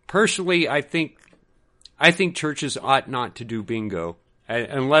I personally, I think churches ought not to do bingo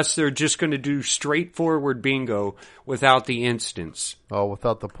unless they're just going to do straightforward bingo without the instance. Oh,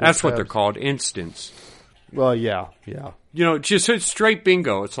 without the That's tabs. What they're called, instance. Well, yeah. Just it's straight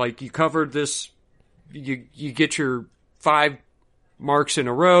bingo. It's like you covered this, you get your 5 marks in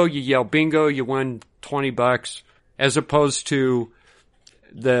a row, you yell bingo, you won $20, as opposed to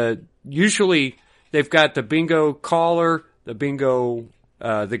usually they've got the bingo caller, the bingo,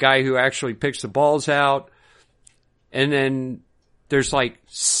 the guy who actually picks the balls out, and then there's like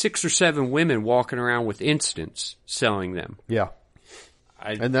 6 or 7 women walking around with instants selling them. Yeah.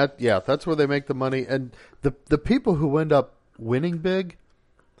 That's where they make the money. And the people who end up winning big,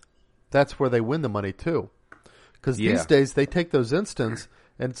 that's where they win the money too. Because these days they take those instants,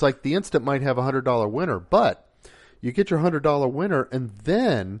 and it's like the instant might have a $100 winner, but you get your $100 winner, and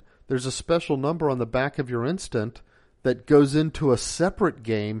then there's a special number on the back of your instant that goes into a separate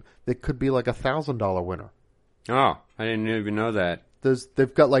game that could be like a $1,000 winner. Oh, I didn't even know that.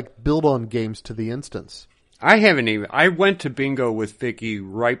 They've got like build-on games to the instance. I went to bingo with Vicky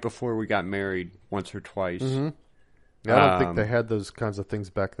right before we got married once or twice. Mm-hmm. I don't think they had those kinds of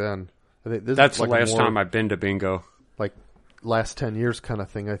things back then. I think that's like the last time I've been to bingo. Like last 10 years kind of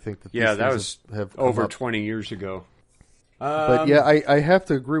thing, I think. That was have over 20 years ago. But I have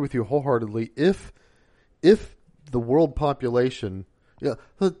to agree with you wholeheartedly. If the world population, think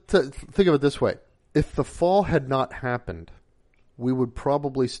of it this way. If the fall had not happened, we would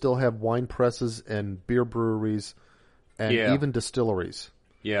probably still have wine presses and beer breweries and even distilleries.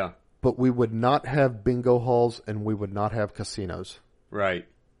 Yeah. But we would not have bingo halls and we would not have casinos. Right.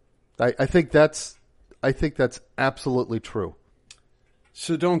 I think that's absolutely true.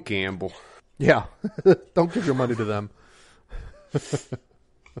 So don't gamble. Yeah. Don't give your money to them.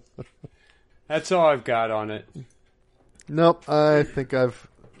 That's all I've got on it. Nope. I think I've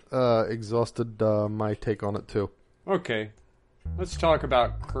exhausted my take on it too. Okay. Let's talk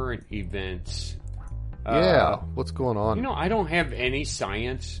about current events. What's going on? I don't have any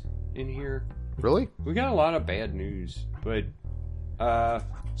science in here. Really? We got a lot of bad news, but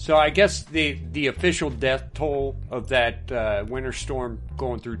so I guess the official death toll of that winter storm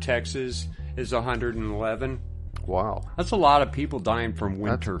going through Texas is 111. Wow. That's a lot of people dying from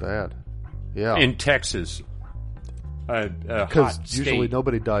winter. That's bad. Yeah. In Texas. a Because hot usually state,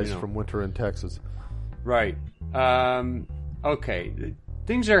 nobody dies you know. from winter in Texas. Right. Okay.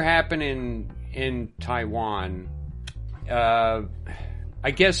 Things are happening in Taiwan.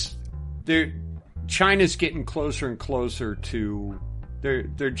 I guess China's getting closer and closer to.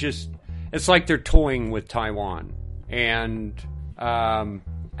 They're just. It's like they're toying with Taiwan, and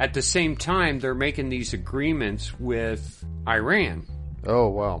at the same time, they're making these agreements with Iran. Oh,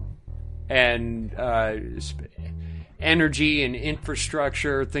 wow. And energy and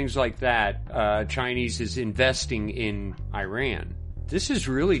infrastructure, things like that. Chinese is investing in Iran. This is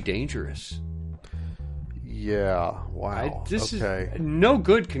really dangerous. Yeah, wow. Okay. No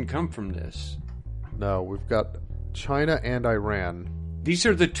good can come from this. No, we've got China and Iran. These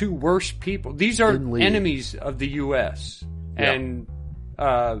are the two worst people. These are In league. enemies of the U.S. Yeah. And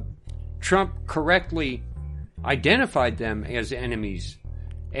Trump correctly identified them as enemies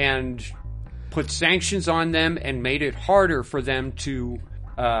and put sanctions on them and made it harder for them to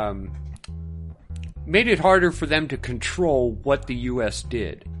control what the U.S.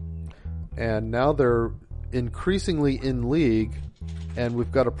 did. And now they're increasingly in league, and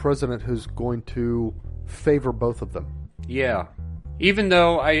we've got a president who's going to favor both of them. Yeah. Even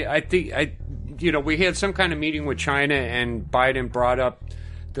though I think we had some kind of meeting with China, and Biden brought up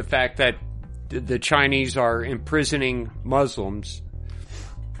the fact that the Chinese are imprisoning Muslims.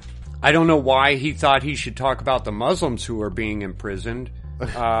 I don't know why he thought he should talk about the Muslims who are being imprisoned. He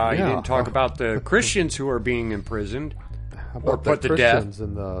didn't talk about the Christians who are being imprisoned. How about or put the to death. Christians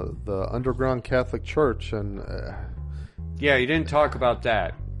and the underground Catholic Church? And Yeah, he didn't talk about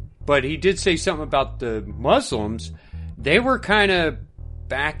that. But he did say something about the Muslims. They were kind of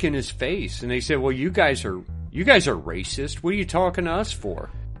back in his face, and they said, "Well, you guys are racist. What are you talking to us for?"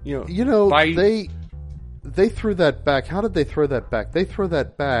 They threw that back. How did they throw that back? They throw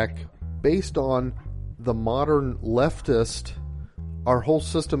that back based on the modern leftist. Our whole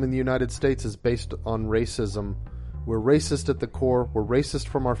system in the United States is based on racism. We're racist at the core. We're racist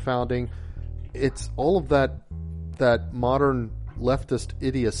from our founding. It's all of that modern leftist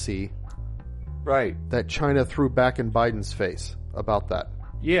idiocy, right, that China threw back in Biden's face about that.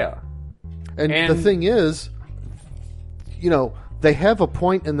 Yeah. And the thing is, they have a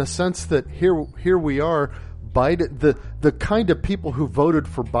point in the sense that here we are, Biden, the kind of people who voted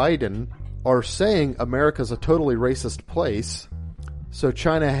for Biden are saying America's a totally racist place. So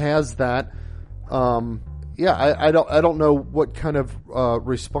China has that. I don't know what kind of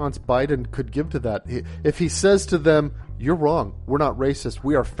response Biden could give to that. If he says to them, "You're wrong. We're not racist.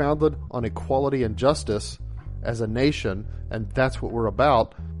 We are founded on equality and justice as a nation, and that's what we're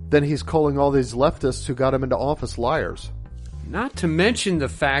about," then he's calling all these leftists who got him into office liars. Not to mention the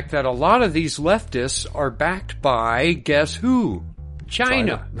fact that a lot of these leftists are backed by, guess who?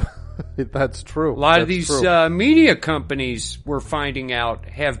 China. That's true. A lot of these media companies, we're finding out,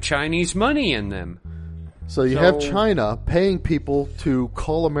 have Chinese money in them. So you have China paying people to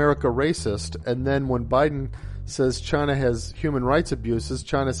call America racist, and then when Biden says China has human rights abuses,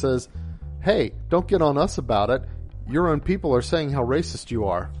 China says, "Hey, don't get on us about it. Your own people are saying how racist you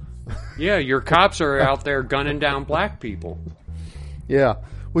are." Yeah, your cops are out there gunning down black people. Yeah,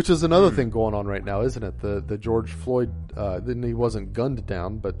 which is another thing going on right now, isn't it? The George Floyd, then he wasn't gunned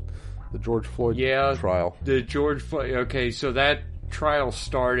down, but the George Floyd trial. The George Floyd, okay, so that trial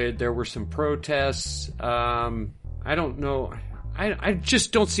started. There were some protests. I don't know. I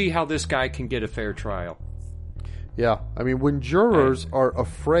just don't see how this guy can get a fair trial. Yeah, I mean, when jurors are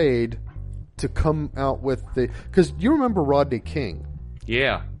afraid to come out with because you remember Rodney King.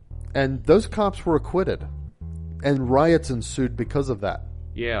 Yeah. And those cops were acquitted. And riots ensued because of that.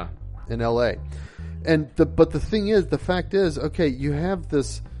 Yeah. In L.A. But the fact is, okay, you have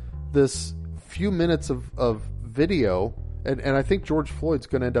this few minutes of video, and I think George Floyd's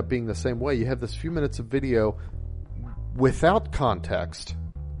going to end up being the same way. You have this few minutes of video without context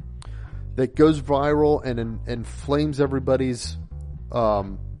that goes viral and inflames everybody's,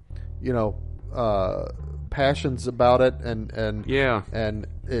 passions about it, and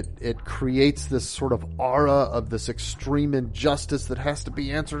it creates this sort of aura of this extreme injustice that has to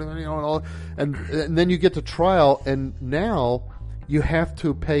be answered, and then you get to trial, and now you have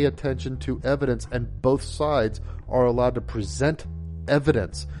to pay attention to evidence, and both sides are allowed to present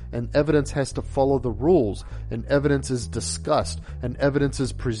evidence, and evidence has to follow the rules, and evidence is discussed, and evidence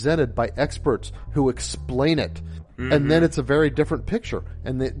is presented by experts who explain it. Mm-hmm. And then it's a very different picture.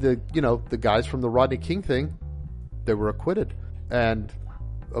 And the guys from the Rodney King thing, they were acquitted. And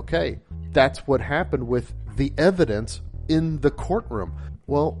okay, that's what happened with the evidence in the courtroom.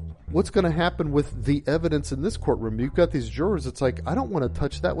 Well, what's going to happen with the evidence in this courtroom? You've got these jurors. It's like, I don't want to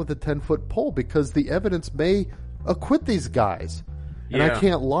touch that with a 10-foot pole because the evidence may acquit these guys. And I Yeah.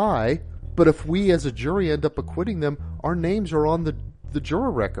 can't lie, but if we as a jury end up acquitting them, our names are on the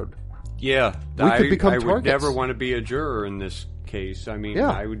juror record. Yeah, We could become I would targets. never want to be a juror in this case. I mean, Yeah.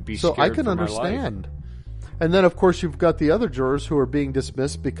 I would be so scared I can for my life. understand. And then, of course, you've got the other jurors who are being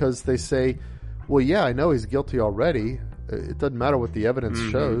dismissed because they say, well, yeah, I know he's guilty already. It doesn't matter what the evidence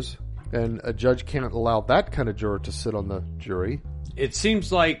shows. And a judge can't allow that kind of juror to sit on the jury. It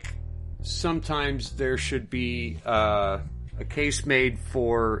seems like sometimes there should be a case made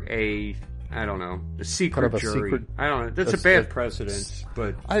for a secret Kind of a jury. secret- I don't know. That's a bad precedent,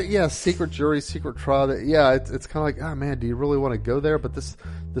 but Secret jury, secret trial. Yeah, it's kind of like, oh man, do you really want to go there? But this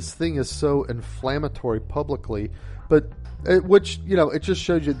thing is so inflammatory publicly. But it just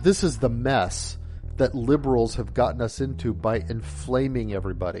shows you this is the mess that liberals have gotten us into by inflaming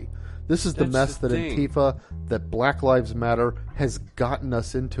everybody. This is the That's mess the that thing. Antifa, that Black Lives Matter has gotten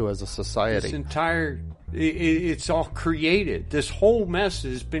us into as a this society. entire it's all created. This whole mess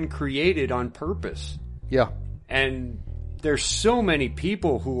has been created on purpose. Yeah. And there's so many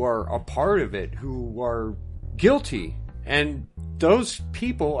people who are a part of it who are guilty, and those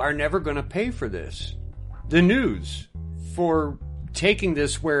people are never going to pay for this. The news for taking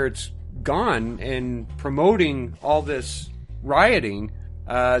this where it's gone and promoting all this rioting,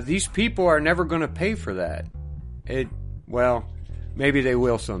 these people are never going to pay for that. Well, maybe they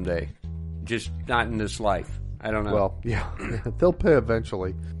will someday, just not in this life. I don't know. Well, yeah. They'll pay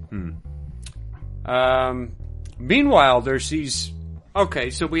eventually. Meanwhile, there's these. Okay,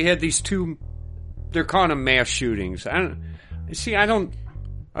 so we had these two. They're calling them mass shootings. I don't.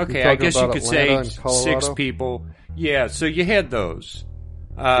 Okay, You're I talking guess you about could Atlanta say and Colorado? 6 people. Yeah, so you had those.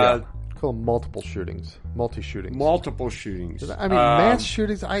 Yeah. Call them multiple shootings. Multi-shootings. Multiple shootings. I mean, mass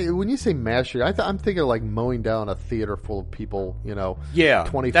shootings. When you say mass shooting, I'm thinking like mowing down a theater full of people. Yeah,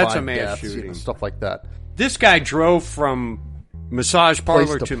 25 that's a mass deaths, shooting. stuff like that. This guy drove from massage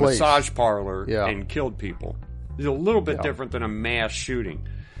parlor to to place. massage parlor Yeah. and killed people. It's a little bit different than a mass shooting.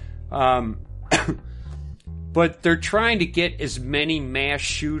 But they're trying to get as many mass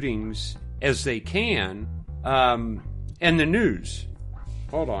shootings as they can in the news.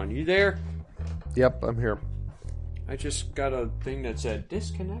 Hold on, you there? Yep, I'm here. I just got a thing that said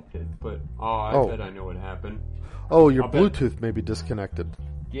disconnected, but I Oh. bet I know what happened. Oh, your I'll bet- Bluetooth may be disconnected.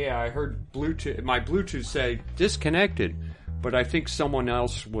 Yeah, I heard Bluetooth. My Bluetooth say disconnected, but I think someone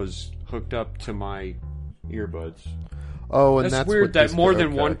else was hooked up to my earbuds. Oh, and That's that's weird what that this- more than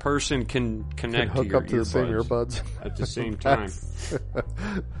okay. one person can connect Can hook to your up to the same earbuds at the same time.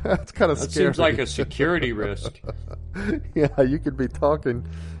 That's kind of That scary. seems like a security risk. Yeah, you could be talking,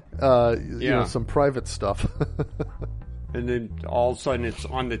 some private stuff. And then all of a sudden it's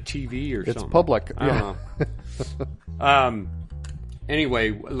on the TV or It's something. public. I don't know.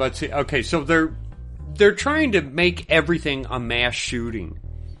 Anyway, let's see. Okay, so they're trying to make everything a mass shooting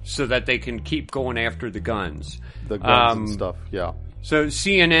so that they can keep going after the guns. The guns and stuff. Yeah. So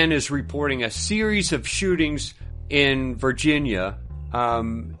CNN is reporting a series of shootings in Virginia.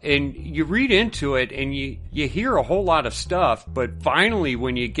 And you read into it and you hear a whole lot of stuff, but finally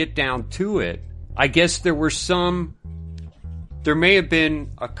when you get down to it, I guess there may have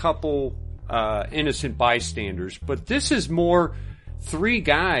been a couple innocent bystanders, but this is more 3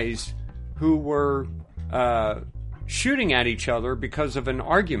 guys who were shooting at each other because of an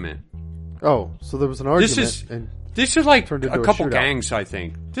argument. Oh, so there was an argument. This is like turned into a a couple shootout. gangs, I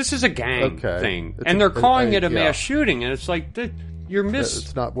think. This is a gang Okay. thing. It's And they're calling it a yeah. mass shooting, and it's like, you're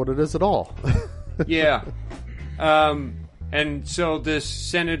It's not what it is at all. Yeah. And so this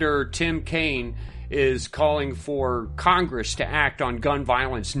Senator Tim Kaine is calling for Congress to act on gun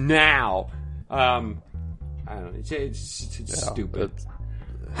violence now. I don't know. It's stupid.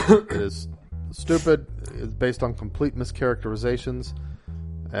 It is stupid. It's based on complete mischaracterizations.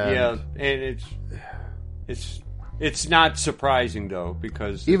 And and it's not surprising though,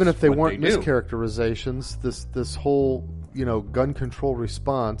 because even it's if they what weren't do. mischaracterizations, this whole gun control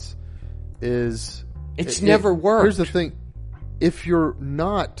response is It's never worked. Here's the thing: if you're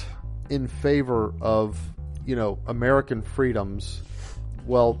not in favor of American freedoms,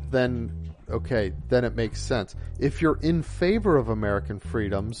 well then okay, then it makes sense. If you're in favor of American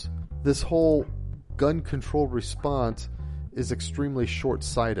freedoms, this whole gun control response is extremely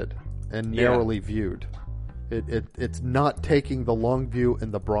short-sighted and narrowly viewed. It's not taking the long view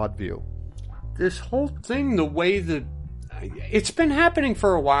and the broad view. This whole thing, the way that it's been happening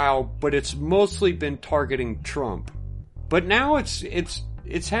for a while, but it's mostly been targeting Trump. But now it's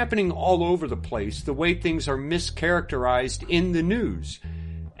happening all over the place. The way things are mischaracterized in the news,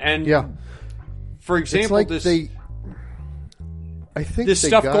 and for example, it's like this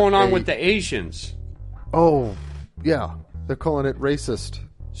stuff going on with the Asians. Oh, Yeah, they're calling it racist.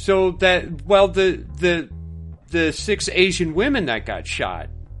 So that, well, the 6 Asian women that got shot,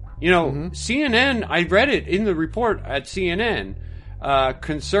 CNN, I read it in the report at CNN,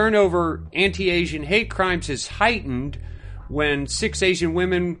 concern over anti-Asian hate crimes is heightened when 6 Asian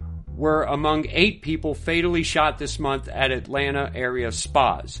women were among 8 people fatally shot this month at Atlanta area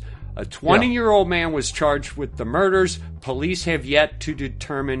spas. A 20-year-old man was charged with the murders. Police have yet to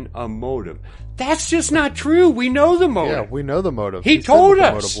determine a motive. That's just not true. We know the motive. Yeah, we know the motive. He told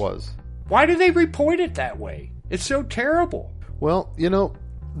said what us. The motive was. Why do they report it that way? It's so terrible. Well,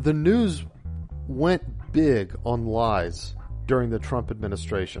 the news went big on lies during the Trump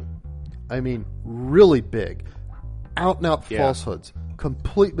administration. I mean, really big. Out-and-out falsehoods.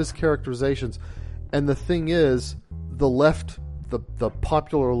 Complete mischaracterizations. And the thing is, the left, the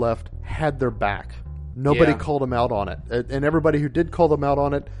popular left, had their back. Nobody called them out on it. And everybody who did call them out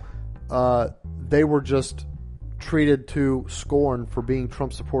on it, they were just treated to scorn for being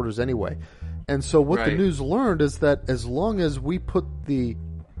Trump supporters anyway. And so what the news learned is that as long as we put the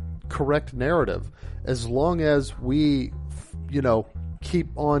correct narrative, as long as we, keep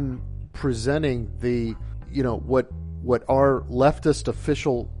on presenting the, what our leftist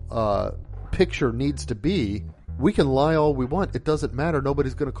official picture needs to be, we can lie all we want. It doesn't matter.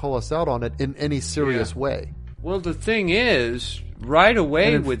 Nobody's going to call us out on it in any serious way. Well, the thing is, right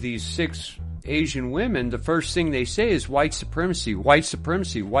away with these 6 Asian women, the first thing they say is white supremacy, white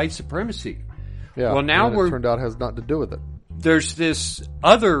supremacy, white supremacy. Yeah. Well, now it turned out it has nothing to do with it. There's this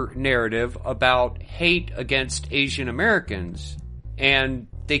other narrative about hate against Asian Americans, and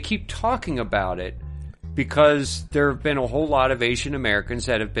they keep talking about it because there have been a whole lot of Asian Americans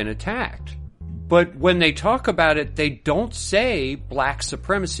that have been attacked. But when they talk about it, they don't say black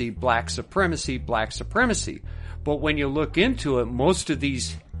supremacy, black supremacy, black supremacy. But when you look into it, most of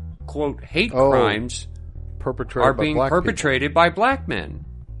these, quote, hate crimes are being perpetrated by black men.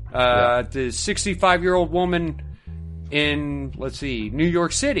 The 65-year-old woman in, New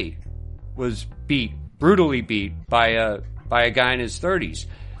York City was brutally beat by a guy in his 30s.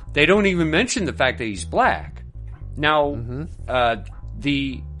 They don't even mention the fact that he's black. Now,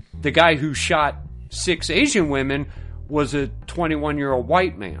 the guy who shot 6 Asian women was a 21-year-old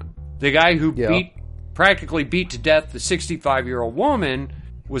white man. The guy who practically beat to death the 65-year-old woman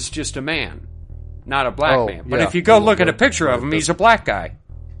was just a man, not a black man. But if you go look at a picture of him, he's a black guy.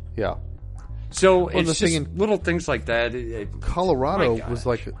 Yeah. So it's just little things like that. Colorado was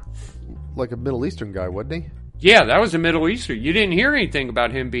like a Middle Eastern guy, wasn't he? Yeah, that was a Middle Eastern. You didn't hear anything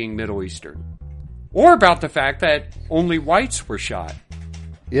about him being Middle Eastern. Or about the fact that only whites were shot.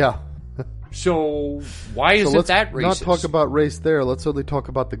 Yeah. So why is it that racist? Let's not talk about race there. Let's only talk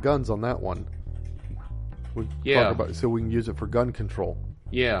about the guns on that one. Talk about, so we can use it for gun control.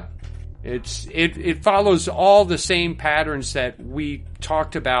 Yeah. It follows all the same patterns that we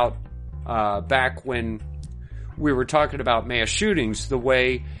talked about back when we were talking about mass shootings. The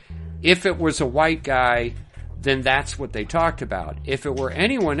way, if it was a white guy, then that's what they talked about. If it were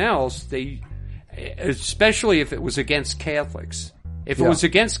anyone else, especially if it was against Catholics. If it was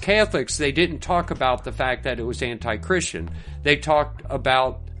against Catholics, they didn't talk about the fact that it was anti-Christian. They talked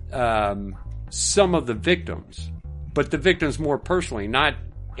about some of the victims, but the victims more personally, not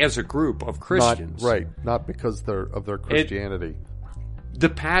as a group of Christians. Not because of their Christianity. The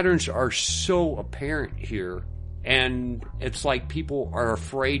patterns are so apparent here, and it's like people are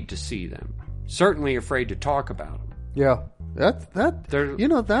afraid to see them. Certainly afraid to talk about them. Yeah.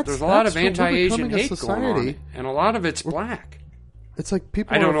 There's a lot of anti-Asian hate going on, and a lot of it's black. It's like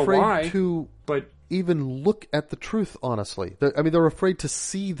people are afraid to even look at the truth, honestly. They're afraid to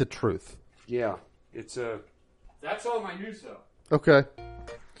see the truth. Yeah. That's all my news, though. Okay.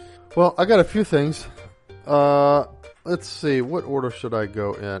 Well, I got a few things. Let's see. What order should I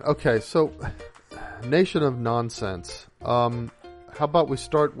go in? Okay, so Nation of Nonsense. How about we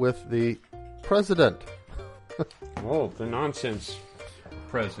start with the president? The nonsense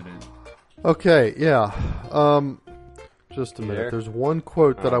president. Okay, yeah. Just a minute. There's one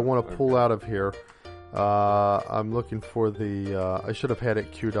quote that I want to pull out of here. I'm looking for I should have had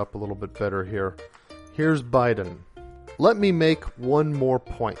it queued up a little bit better here. Here's Biden. Let me make one more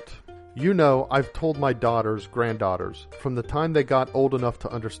point. I've told my granddaughters, from the time they got old enough to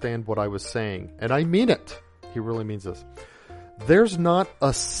understand what I was saying, and I mean it. He really means this. There's not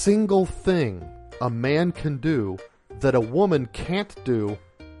a single thing a man can do that a woman can't do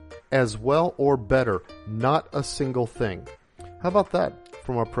as well or better. Not a single thing. How about that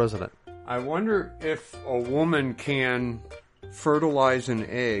from our president? I wonder if a woman can fertilize an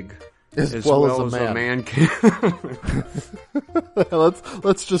egg as well as a man can.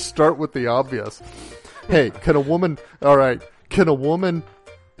 Let's just start with the obvious. Hey, can a woman? All right, can a woman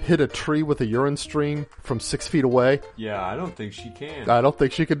hit a tree with a urine stream from 6 feet away? Yeah, I don't think she can. I don't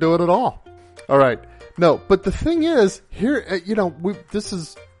think she could do it at all. All right, no, but the thing is, here, this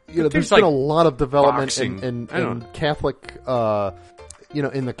is, there's been a lot of development in Catholic,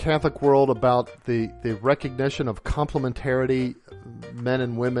 in the Catholic world about the recognition of complementarity, men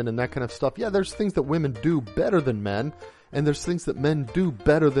and women and that kind of stuff. Yeah, there's things that women do better than men, and there's things that men do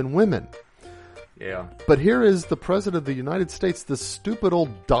better than women. Yeah. But here is the President of the United States, this stupid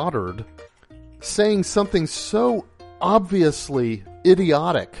old dotard, saying something so obviously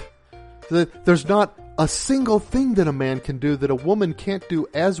idiotic that there's not a single thing that a man can do that a woman can't do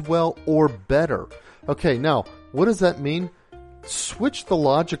as well or better. Okay, now, what does that mean? Switch the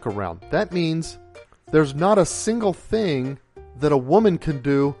logic around. That means there's not a single thing that a woman can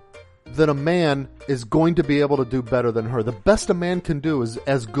do that a man is going to be able to do better than her. The best a man can do is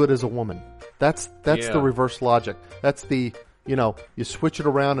as good as a woman. That's the reverse logic. That's the, you switch it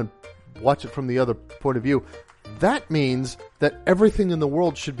around and watch it from the other point of view. That means that everything in the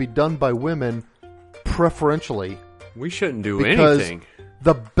world should be done by women preferentially. We shouldn't do anything.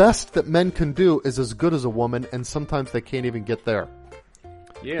 The best that men can do is as good as a woman, and sometimes they can't even get there.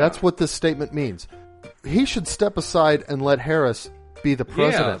 Yeah. That's what this statement means. He should step aside and let Harris be the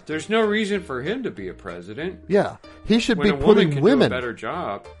president. Yeah, there's no reason for him to be a president. Yeah. He should when be putting women do a better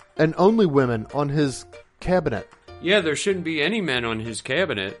job. And only women on his cabinet. Yeah, there shouldn't be any men on his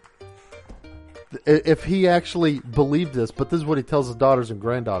cabinet. If he actually believed this, but this is what he tells his daughters and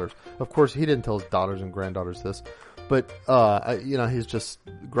granddaughters. Of course, he didn't tell his daughters and granddaughters this, but he's just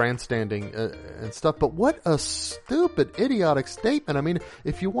grandstanding and stuff. But what a stupid, idiotic statement! I mean,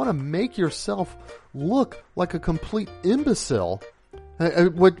 if you want to make yourself look like a complete imbecile,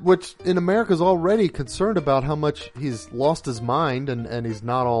 which in America is already concerned about how much he's lost his mind and he's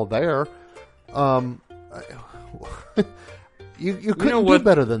not all there, you couldn't do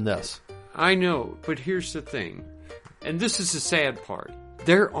better than this. I know, but here's the thing, and this is the sad part.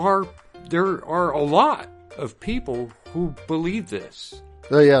 There are a lot of people who believe this.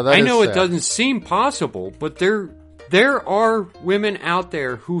 Oh yeah, I know it doesn't seem possible, but there are women out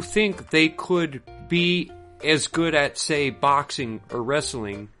there who think they could be as good at, say, boxing or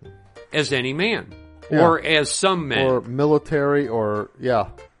wrestling as any man, or as some men, or military, or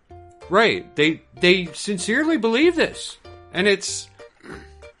right. They sincerely believe this, and it's.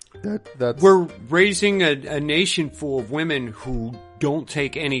 That's... We're raising a nation full of women who don't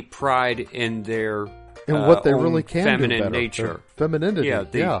take any pride in their what they really can feminine do better. nature, their femininity.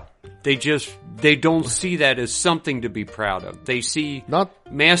 They don't see that as something to be proud of. They see not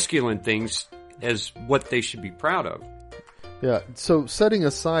masculine things as what they should be proud of. Yeah. So setting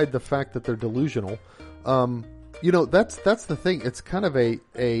aside the fact that they're delusional, that's the thing. It's kind of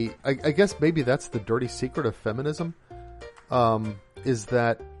I guess maybe that's the dirty secret of feminism, is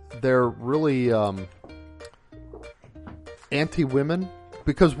that they're really anti-women,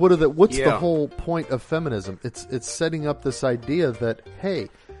 because what's the whole point of feminism? It's setting up this idea that, hey,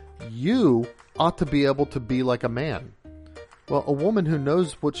 you ought to be able to be like a man. Well, a woman who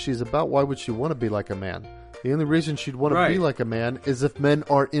knows what she's about, why would she want to be like a man? The only reason she'd want to be like a man is if men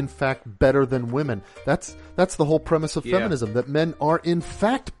are in fact better than women. That's the whole premise of feminism, that men are in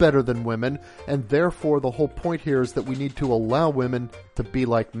fact better than women, and therefore the whole point here is that we need to allow women to be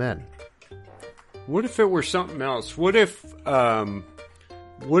like men. What if it were something else? What if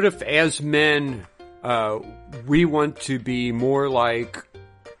as men we want to be more like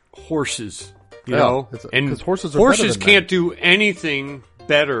horses, you know? And horses can't do anything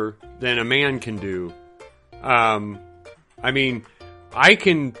better than a man can do. I mean, I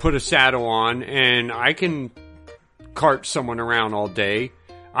can put a saddle on and I can cart someone around all day.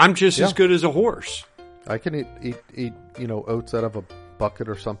 I'm just as good as a horse. I can eat oats out of a bucket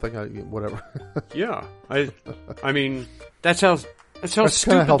or something, whatever. Yeah. I mean, that's how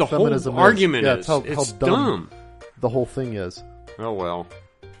stupid how the feminism whole argument is. is. It's how dumb the whole thing is. Oh well.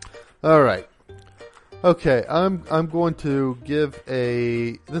 All right. Okay, I'm going to give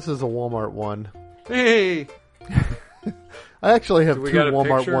this is a Walmart one. Hey. I actually have two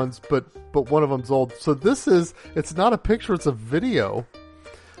Walmart picture? ones, but one of them's old. So it's not a picture, it's a video.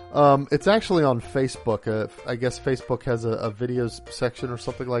 It's actually on Facebook. I guess Facebook has a videos section or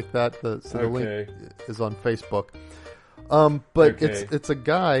something like that. So the link is on Facebook. But it's a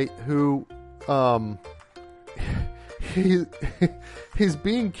guy who he's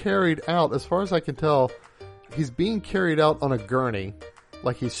being carried out, as far as I can tell, he's being carried out on a gurney.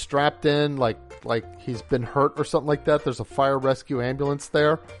 Like he's strapped in, like he's been hurt or something like that. There's a fire rescue ambulance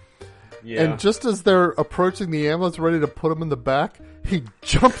there. Yeah. And just as they're approaching the ambulance, ready to put him in the back, he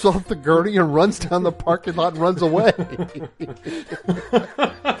jumps off the gurney and runs down the parking lot and runs away.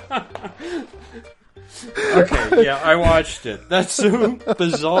 Okay, yeah, I watched it. That's so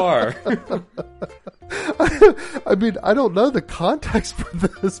bizarre. I mean, I don't know the context for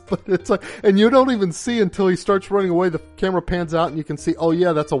this, but it's like, and you don't even see until he starts running away. The camera pans out and you can see, oh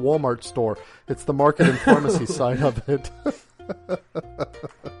yeah, that's a Walmart store. It's the market and pharmacy side of it.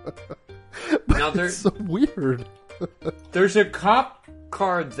 Now it's so weird. There's a cop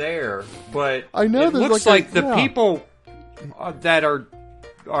car there, but I know it looks like the people that are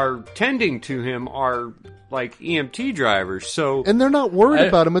tending to him are like EMT drivers. So and they're not worried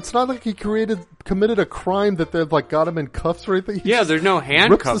about him. It's not like he committed a crime that they've like got him in cuffs or anything. Yeah, there's no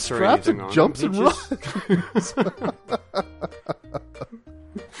handcuffs or anything and on jumps him. and runs.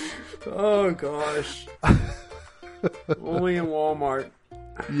 Oh gosh. Only in Walmart.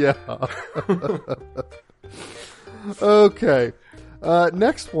 Yeah. Okay.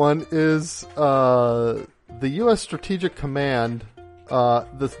 Next one is the U.S. Strategic Command.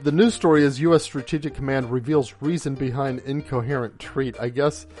 The news story is U.S. Strategic Command reveals reason behind incoherent tweet. I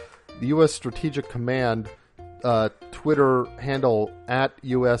guess the U.S. Strategic Command Twitter handle at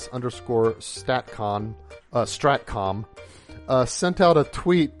US_STRATCOM sent out a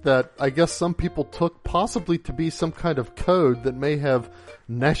tweet that I guess some people took possibly to be some kind of code that may have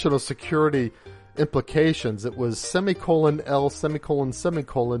national security implications. It was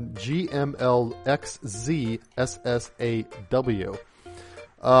 :L::GMLXZSSAW.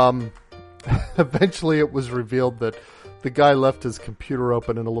 Eventually it was revealed that the guy left his computer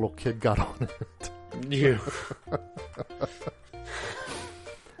open and a little kid got on it. Yeah.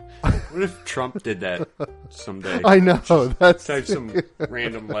 What if Trump did that someday? I know. That's type some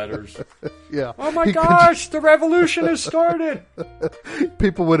random letters. Yeah. Oh my gosh, the revolution has started.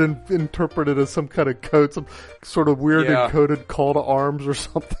 People would interpret it as some kind of code, some sort of weird encoded call to arms or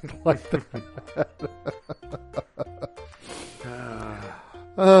something like that.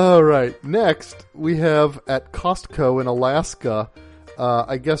 All right. Next, we have at Costco in Alaska,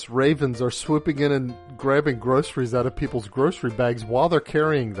 I guess ravens are swooping in and grabbing groceries out of people's grocery bags while they're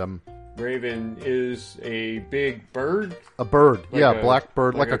carrying them. Raven is a big bird? A bird, like black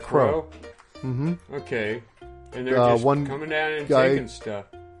bird, like a crow. Mm-hmm. Okay. And they're just coming down and taking stuff.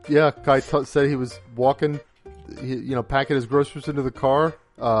 Yeah, guy said he was walking, packing his groceries into the car.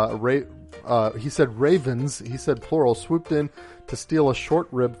 He said ravens, he said plural, swooped in to steal a short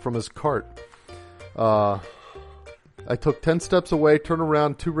rib from his cart. I took 10 steps away, turned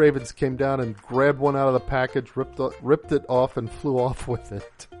around, 2 ravens came down and grabbed one out of the package, ripped it off, and flew off with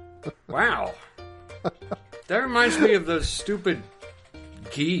it. Wow. That reminds me of those stupid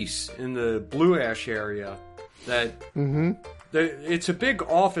geese in the Blue Ash area. It's a big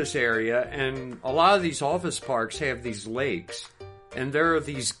office area, and a lot of these office parks have these lakes, and there are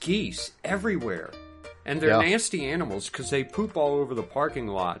these geese everywhere. And they're nasty animals because they poop all over the parking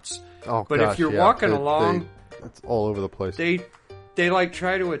lots. Oh, but if you're walking along... It's all over the place. They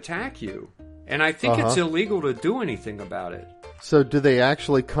try to attack you. And I think it's illegal to do anything about it. So do they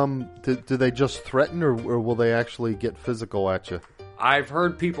actually come... Do they just threaten, or will they actually get physical at you? I've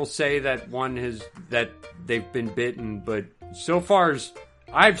heard people say that that they've been bitten, but so far as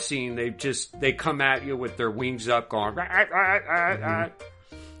I've seen, they come at you with their wings up going...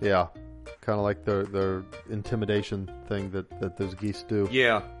 Yeah. Kind of like the intimidation thing that those geese do.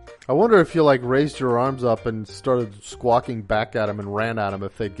 Yeah. I wonder if you raised your arms up and started squawking back at them and ran at them,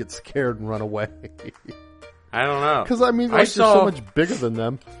 if they'd get scared and run away. I don't know. Because you're so much bigger than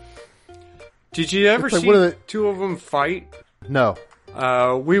them. Did you ever see two of them fight? No.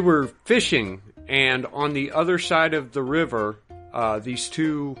 We were fishing, and on the other side of the river, these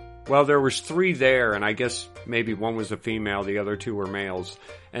two... Well, there was 3 there, and I guess maybe one was a female, the other 2 were males.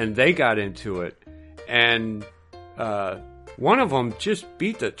 And they got into it. And one of them just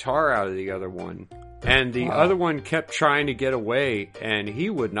beat the tar out of the other one. And the other one kept trying to get away, and he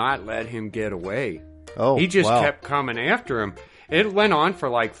would not let him get away. Oh, he just kept coming after him. It went on for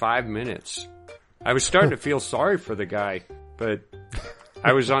like 5 minutes. I was starting to feel sorry for the guy, but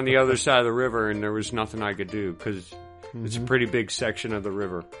I was on the other side of the river, and there was nothing I could do, because... It's a pretty big section of the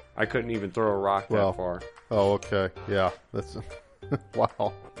river. I couldn't even throw a rock that far. Oh, okay. Yeah. That's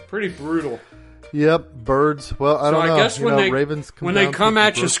wow. Pretty brutal. Yep. Birds. Well, I don't know. I guess ravens when they come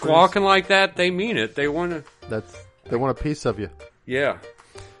at you squawking like that, they mean it. They want to. They want a piece of you. Yeah.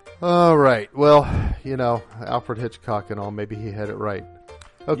 All right. Well, Alfred Hitchcock and all. Maybe he had it right.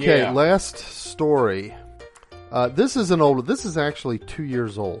 Okay. Last story. This is actually 2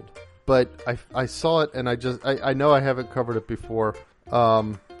 years old. But I saw it, and I know I haven't covered it before.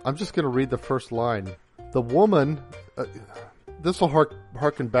 I'm just going to read the first line. The woman, this will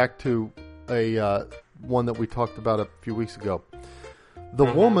harken back to a one that we talked about a few weeks ago. The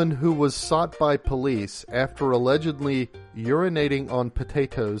woman who was sought by police after allegedly urinating on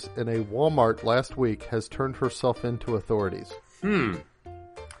potatoes in a Walmart last week has turned herself in to authorities. She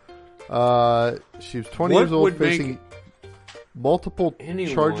was 20 years old, facing multiple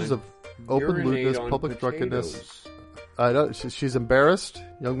charges of open lewdness, public drunkenness. She's embarrassed.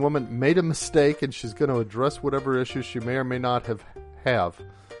 Young woman made a mistake, and she's going to address whatever issues she may or may not have.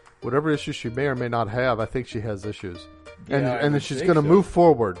 Whatever issues she may or may not have, I think she has issues. And then she's going to move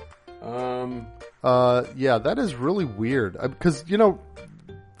forward. Yeah, that is really weird. Because,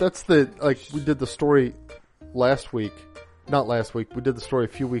 that's we did the story last week. Not last week. We did the story a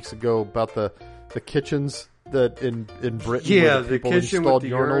few weeks ago about the kitchens that in Britain where the people installed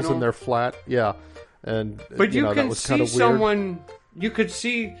urinals in their flat. Yeah. But you can see someone, you could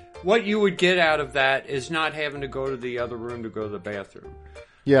see what you would get out of that is not having to go to the other room to go to the bathroom.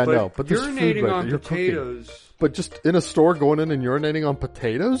 Yeah, no, but there's urinating food right on there. potatoes. But just in a store going in and urinating on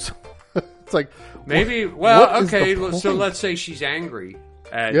potatoes? It's like... Maybe, so let's say she's angry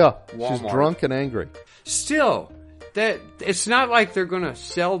at Walmart. She's drunk and angry. Still, it's not like they're going to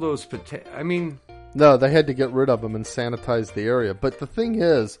sell those potatoes. I mean... No, they had to get rid of them and sanitize the area. But the thing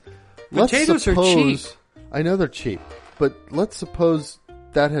is... Potatoes are cheap. I know they're cheap, but let's suppose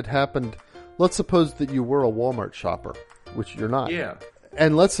that had happened. Let's suppose that you were a Walmart shopper, which you're not. Yeah.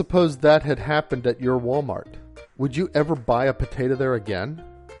 And let's suppose that had happened at your Walmart. Would you ever buy a potato there again?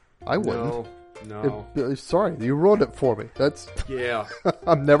 I wouldn't. No. Sorry, you ruined it for me. That's yeah.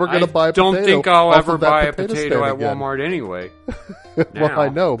 I'm never going to buy a potato. I don't think I'll ever buy a potato at again. Walmart anyway. Well, I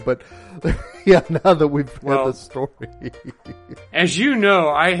know, but yeah, now that we've had the story. As you know,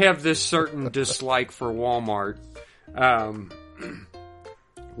 I have this certain dislike for Walmart,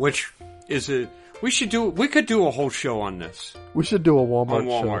 which is we could do a whole show on this. We should do a Walmart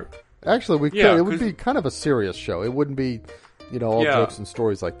show. Actually, we could. It would be kind of a serious show. It wouldn't be, all jokes and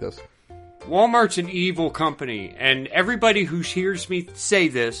stories like this. Walmart's an evil company, and everybody who hears me say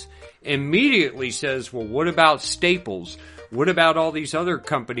this immediately says, well, what about Staples? What about all these other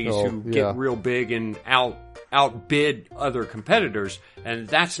companies who get real big and outbid other competitors? And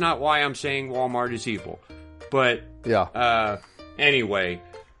that's not why I'm saying Walmart is evil. But anyway,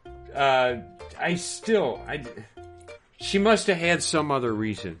 she must have had some other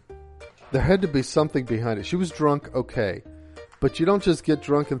reason. There had to be something behind it. She was drunk, okay. But you don't just get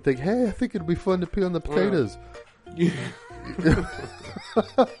drunk and think, hey, I think it'd be fun to pee on the potatoes.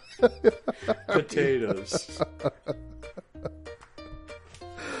 Potatoes.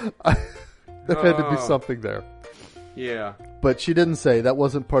 There had to be something there. Yeah. But she didn't say. That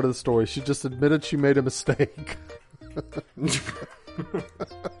wasn't part of the story. She just admitted she made a mistake.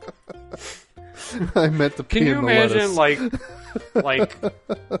 I meant to pee in the lettuce. Can you imagine, like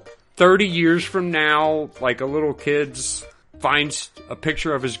 30 years from now, like a little kid's finds a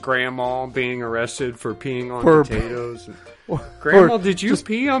picture of his grandma being arrested for peeing on potatoes. Grandma, did you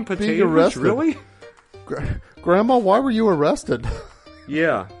pee on potatoes? Really? Grandma, why were you arrested?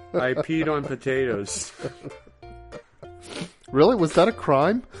 Yeah, I peed on potatoes. Really? Was that a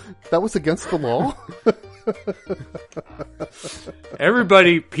crime? That was against the law?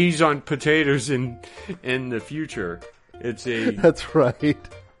 Everybody pees on potatoes in the future. That's right.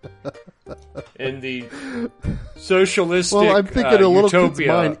 In the socialistic I'm thinking a little utopia. Kid's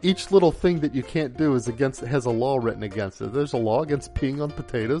mind, each little thing that you can't do has a law written against it. There's a law against peeing on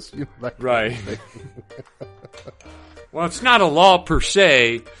potatoes. Right. Well, it's not a law per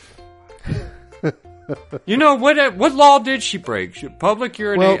se. What law did she break? Public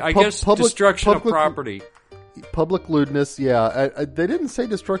urination? I guess destruction of property. Public lewdness, yeah. They didn't say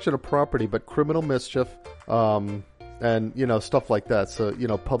destruction of property, but criminal mischief, and stuff like that. So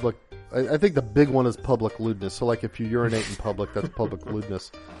public. I think the big one is public lewdness. So like if you urinate in public, that's public lewdness.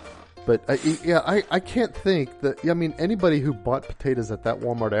 But I can't think that. I mean, anybody who bought potatoes at that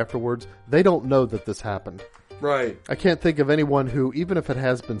Walmart afterwards, they don't know that this happened. Right. I can't think of anyone who, even if it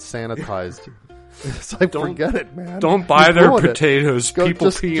has been sanitized, it's like, forget it, man. Don't buy their potatoes.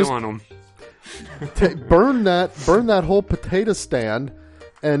 People pee on them. Burn that whole potato stand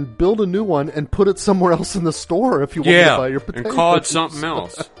and build a new one and put it somewhere else in the store if you want to buy your potatoes. And call it something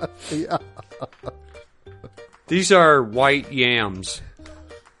else. Yeah. These are white yams.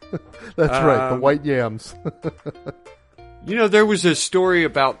 That's right, the white yams. There was a story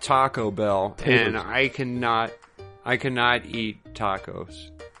about Taco Bell, and I cannot eat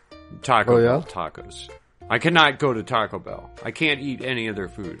tacos. Bell tacos. I cannot go to Taco Bell. I can't eat any of their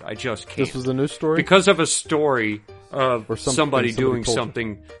food. I just can't. This was a new story? Because of a story of somebody doing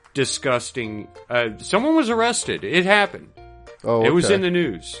something disgusting. Someone was arrested. It happened. Oh, It was okay. in the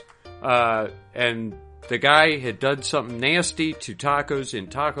news. And the guy had done something nasty to tacos in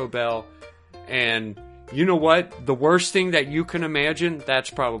Taco Bell. And you know what? The worst thing that you can imagine, that's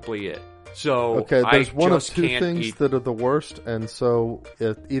probably it. So Okay, there's I one of just two can't things eat. that are the worst, and so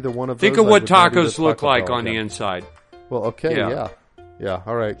if either one of Think those, of I what would not eat tacos a look Taco like Bell on the again. inside. Well, okay, Yeah. yeah.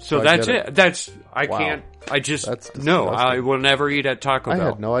 All right. So I that's get it. I Wow. can't. I just That's no. I disgusting. will never eat at Taco I Bell.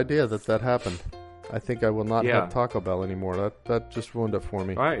 had no idea that happened. I think I will not Yeah. have Taco Bell anymore. That just ruined it for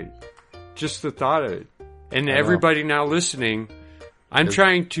me. Right. Just the thought of it. And I know. everybody now listening, I'm Is-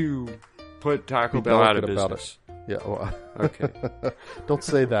 trying to put Taco Be Bell out of delicate about business. Yeah. Well, Okay. don't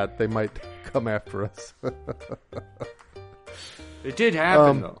say that. They might come after us. It did happen,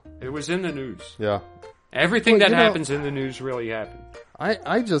 Um, though. It was in the news. Yeah. Everything Well, that you know- happens in the news really happened.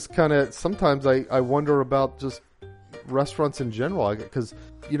 I just kind of sometimes I wonder about just restaurants in general because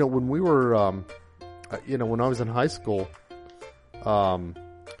when we were when I was in high school, you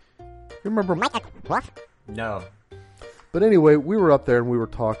remember No. But anyway, we were up there and we were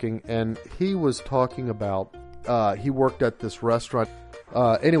talking, and he was talking about he worked at this restaurant.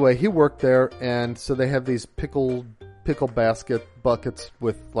 Anyway, he worked there, and so they have these pickle basket buckets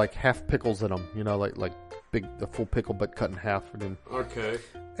with like half pickles in them. Like a full pickle but cut in half. Okay.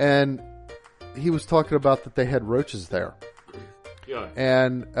 And he was talking about that they had roaches there. Yeah.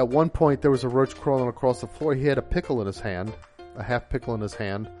 And at one point, there was a roach crawling across the floor. He had a pickle in his hand, a half pickle in his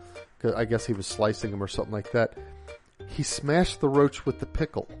hand. 'Cause I guess he was slicing them or something like that. He smashed the roach with the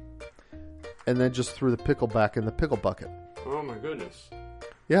pickle, and then just threw the pickle back in the pickle bucket. Oh my goodness.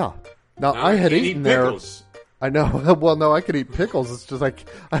 Yeah. Now I had can't eaten eat there. pickles. I know. Well, no, I could eat pickles. It's just like,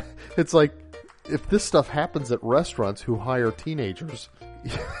 it's like if this stuff happens at restaurants who hire teenagers,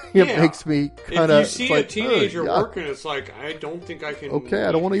 it Yeah. makes me kind of. If you see a teenager working, it's like, I don't think I can. Okay,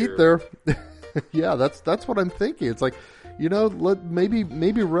 I don't want to eat there. Yeah, that's what I'm thinking. It's like,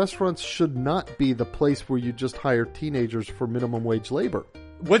 maybe restaurants should not be the place where you just hire teenagers for minimum wage labor.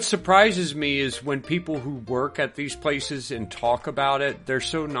 What surprises me is when people who work at these places and talk about it, they're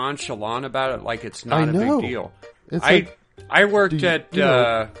so nonchalant about it, like it's not I a know. big deal. It's I worked do you- at you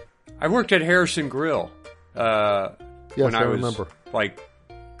know- I worked at Harrison Grill Yes, when I was remember. like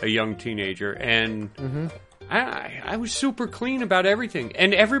a young teenager, and Mm-hmm. I was super clean about everything,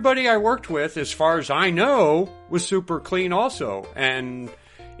 and everybody I worked with, as far as I know, was super clean also, and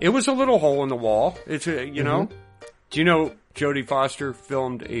it was a little hole in the wall. It's know. Do you know Jodie Foster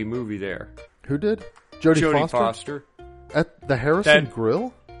filmed a movie there? Who did? Jodie Foster. At the Harrison That-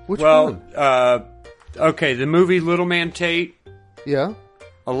 Grill? Which Well, one? okay, the movie Little Man Tate. Yeah.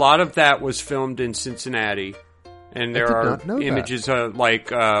 A lot of that was filmed in Cincinnati, and there did are not know that. images of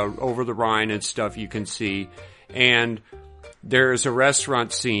over the Rhine and stuff you can see. And there is a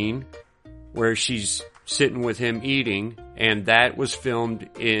restaurant scene where she's sitting with him eating, and that was filmed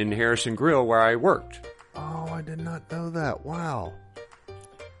in Harrison Grill where I worked. Oh, I did not know that. Wow.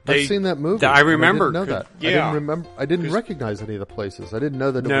 They- I've seen that movie. I and remember, I didn't know that. yeah. I didn't remember. I didn't recognize any of the places. I didn't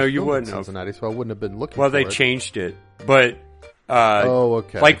know that it No, was you filmed wouldn't in have. Cincinnati, so I wouldn't have been looking Well, for they it. changed it, but Oh,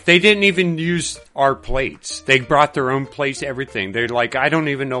 okay. like they didn't even use our plates. They brought their own plates, everything. They're like, I don't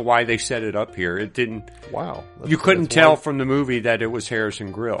even know why they set it up here. It didn't. Wow. You couldn't that's tell why- from the movie that it was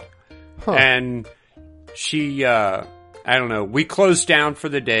Harrison Grill. Huh. And she, I don't know, we closed down for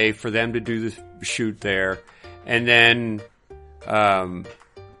the day for them to do the shoot there. And then,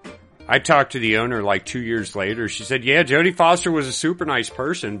 I talked to the owner like 2 years later. She said, yeah, Jodie Foster was a super nice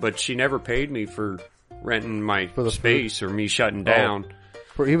person, but she never paid me for renting my the space or me shutting down.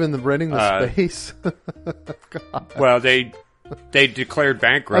 For even renting the space. Well, they declared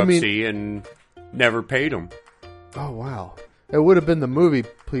bankruptcy and never paid them. Oh, wow. It would have been the movie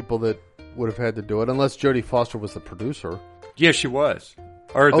people that would have had to do it, unless Jodie Foster was the producer. Yeah, she was.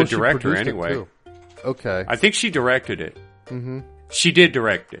 Or the Oh, she director, produced it, anyway. too. Okay. I think she directed it. Mm-hmm. She did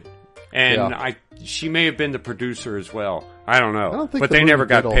direct it. And Yeah. she may have been the producer as well. I don't know. I don't think but the they movie never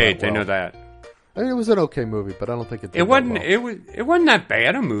got did all paid. that They know well. that. I mean, it was an okay movie, but I don't think it did It wasn't. that well. It wasn't that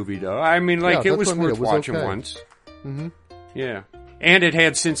bad a movie though. I mean, like Yeah, it that's was what I mean. worth It was watching okay. once. Mm-hmm. Yeah, and it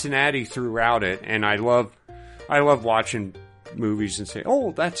had Cincinnati throughout it, and I love watching movies and say,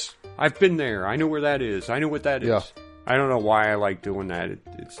 "Oh, I've been there. I know where that is. I know what that is." Yeah. I don't know why I like doing that.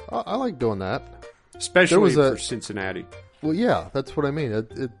 It's I like doing that. especially was for a- Cincinnati. Well, yeah, that's what I mean.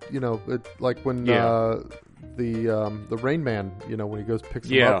 It like when Yeah. the Rain Man, when he goes picks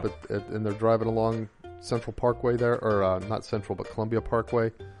them Yeah. up and they're driving along Central Parkway there, or not Central, but Columbia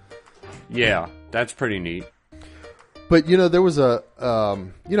Parkway. Yeah, that's pretty neat. But there was a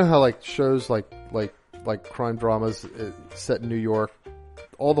how like shows like crime dramas set in New York,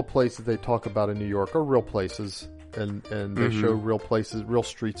 all the places they talk about in New York are real places, and they showed real places, real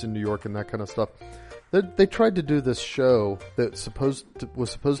streets in New York, and that kind of stuff. They tried to do this show that was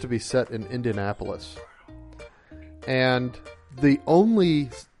supposed to be set in Indianapolis, and the only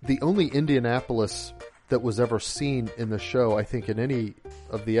Indianapolis that was ever seen in the show, I think, in any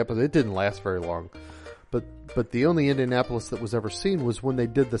of the episodes, it didn't last very long, but the only Indianapolis that was ever seen was when they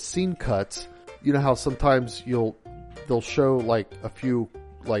did the scene cuts. You know how sometimes they'll show like a few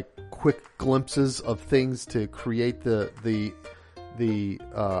like quick glimpses of things to create the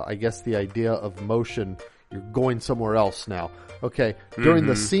I guess the idea of motion. You're going somewhere else now. Okay. During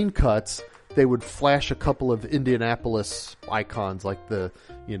the scene cuts, they would flash a couple of Indianapolis icons, like the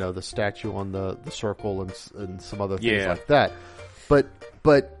statue on the circle and some other things like that.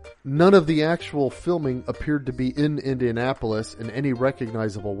 But none of the actual filming appeared to be in Indianapolis in any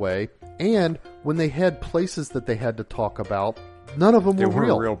recognizable way. And when they had places that they had to talk about, none of them were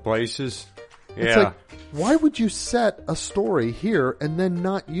real. Real places. Yeah. It's like, why would you set a story here and then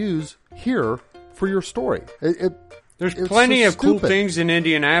not use here for your story? There's plenty of cool things in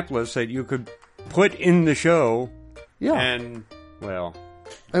Indianapolis that you could put in the show. Yeah. And, well...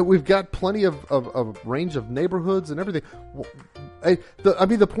 And we've got plenty of range of neighborhoods and everything.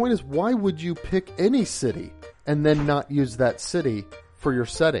 The point is, why would you pick any city and then not use that city for your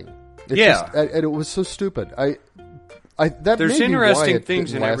setting? And it was so stupid. There's interesting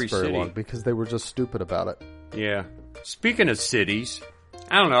things in every city long, because they were just stupid about it. Yeah. Speaking of cities,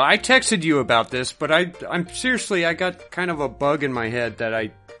 I don't know. I texted you about this, but I'm seriously, I got kind of a bug in my head that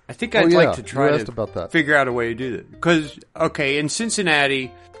I think I'd like to try to figure out a way to do that. Because, okay, in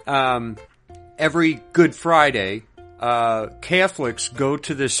Cincinnati, every Good Friday, Catholics go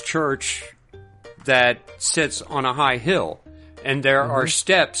to this church that sits on a high hill. And there are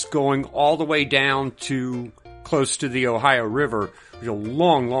steps going all the way down to close to the Ohio River. There's a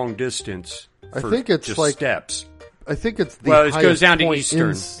long, long distance. I think it's just like steps. I think it's the it goes down to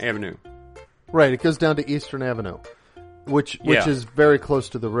Eastern Avenue. Right, it goes down to Eastern Avenue, which is very close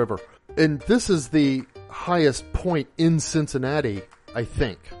to the river. And this is the highest point in Cincinnati, I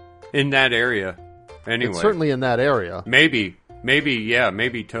think. In that area, anyway. It's certainly in that area. Maybe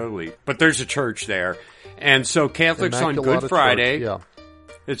totally. But there's a church there. And so Catholics on Good Friday,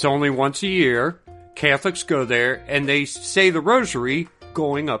 it's only once a year, Catholics go there and they say the rosary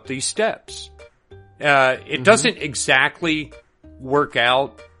going up these steps. It doesn't exactly work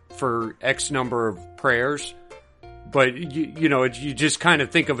out for X number of prayers, but you just kind of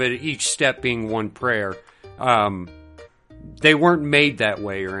think of it, each step being one prayer. They weren't made that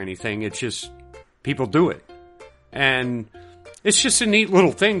way or anything. It's just people do it. And it's just a neat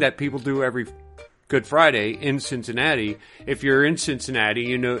little thing that people do every Good Friday in Cincinnati. If you're in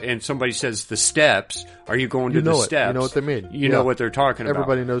Cincinnati, and somebody says the steps, are you going to the steps? You know what they mean. You know what they're talking about.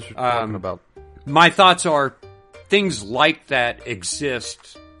 Everybody knows what you're talking about. My thoughts are things like that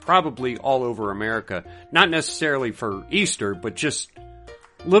exist probably all over America. Not necessarily for Easter, but just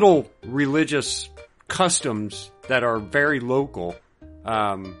little religious customs that are very local,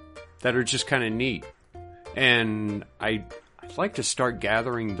 that are just kind of neat. And I'd like to start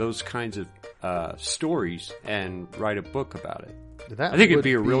gathering those kinds of stories and write a book about it. I think it'd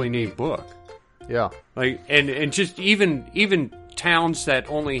be a really neat book. Yeah. Like, and just even towns that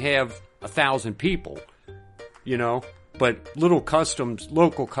only have 1,000 people, but local customs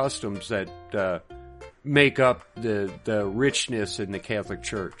that make up the richness in the Catholic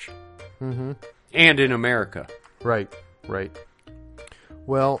Church. Mm-hmm. And in America. Right.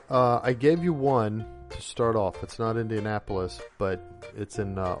 Well, I gave you one to start off. It's not Indianapolis, but it's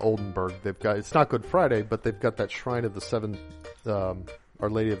in Oldenburg. It's not Good Friday, but they've got that shrine of the seven, Our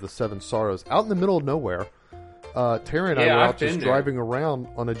Lady of the Seven Sorrows, out in the middle of nowhere. Terry and I were out just driving around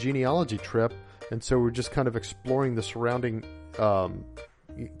on a genealogy trip, and so we're just kind of exploring the surrounding kind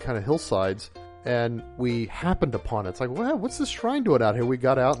of hillsides, and we happened upon it. It's like, wow, what's this shrine doing out here? We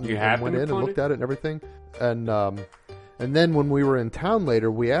got out and went in and looked at it and everything, and then when we were in town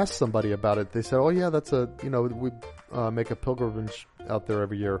later, we asked somebody about it. They said, "Oh yeah, that's we make a pilgrimage out there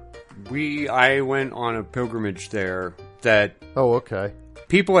every year." I went on a pilgrimage there. Oh, okay.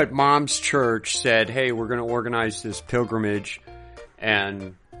 People at Mom's church said, "Hey, we're going to organize this pilgrimage,"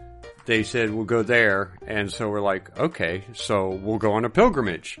 and they said we'll go there. And so we're like, "Okay, so we'll go on a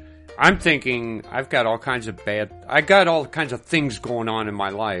pilgrimage." I'm thinking I got all kinds of things going on in my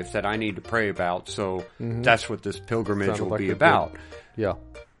life that I need to pray about. So that's what this pilgrimage will be about. Yeah.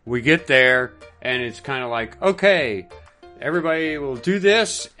 We get there and it's kind of like, okay, everybody will do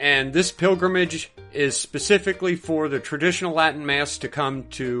this. And this pilgrimage is specifically for the traditional Latin Mass to come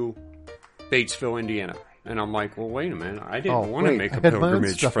to Batesville, Indiana. And I'm like, well, wait a minute. I didn't want to make a I had my own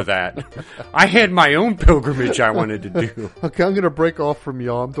pilgrimage stuff. for that. I had my own pilgrimage I wanted to do. Okay, I'm going to break off from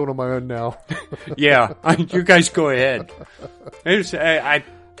y'all. I'm doing it on my own now. Yeah, you guys go ahead.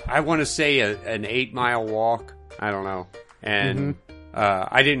 I want to say an 8-mile walk. I don't know. And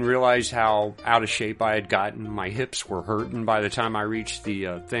I didn't realize how out of shape I had gotten. My hips were hurting by the time I reached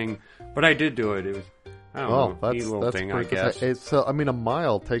the thing. But I did do it. It was, I don't know, neat little thing, I guess. So, I mean, a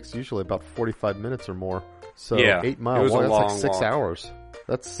mile takes usually about 45 minutes or more. So, Yeah, 8 mile it was a walk, that's like long 6 walk. hours.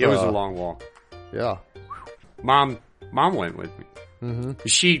 That's It was a long walk. Yeah. Mom went with me.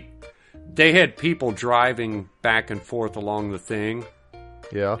 Mm-hmm. They had people driving back and forth along the thing,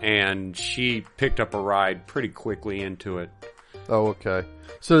 Yeah. and she picked up a ride pretty quickly into it. Oh, okay.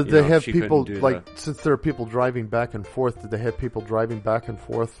 So did they have she people, couldn't do like, since there are people driving back and forth, did they have people driving back and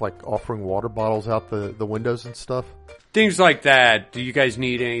forth, like, offering water bottles out the windows and stuff? Things like that. Do you guys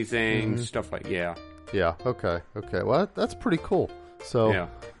need anything? Stuff like, yeah. Yeah, okay. Well, that's pretty cool. So, Yeah.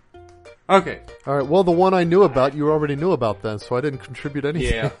 Okay. all right. Well, the one I knew about, you already knew about then, so I didn't contribute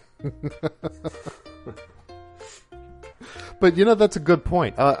anything. Yeah. But that's a good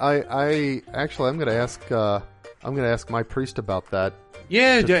point. I actually, I'm going to ask my priest about that.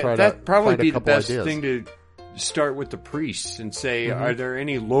 Yeah, to try to that'd probably find a be the couple best ideas. thing to start with the priests and say, are there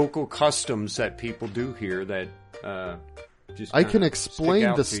any local customs that people do here that just I kinda can stick explain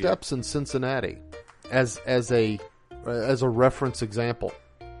out the to you? steps in Cincinnati as a reference example,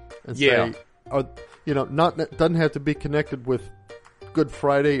 and Yeah. say, doesn't have to be connected with Good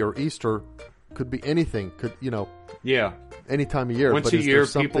Friday or Easter. Could be anything. Could Yeah. any time of year. Once but a is there year,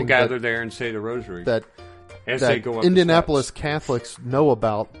 something people gather there and say the rosary that as that they go up Indianapolis the Catholics know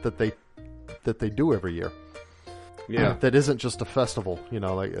about that they do every year. steps. Yeah. That isn't just a festival,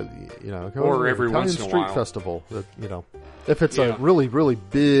 like Or every Italian once in a street while. festival. That if it's Yeah. a really really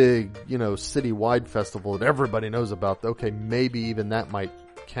big citywide festival that everybody knows about, okay, maybe even that might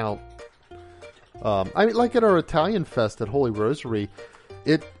count. I mean, like at our Italian fest at Holy Rosary,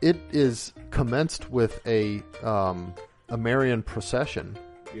 it is commenced with a Marian procession.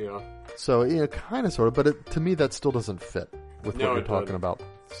 Yeah. So kind of sort of, but to me that still doesn't fit with No, what it you're talking doesn't. about.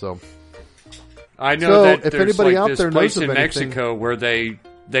 So. I know So, that if there's anybody like out this there place knows in of anything- Mexico where they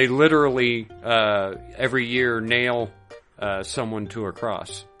literally every year nail someone to a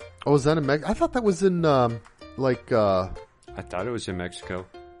cross. Oh, is that in Mexico? I thought that was in I thought it was in Mexico.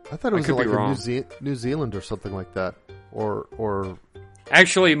 I thought it was could in be like wrong. New Zealand or something like that, or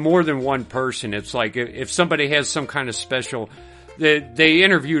Actually, more than one person. It's like if somebody has some kind of special. They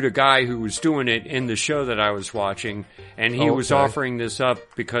interviewed a guy who was doing it in the show that I was watching, and he was okay. offering this up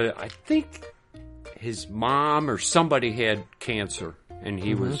because I think his mom or somebody had cancer, and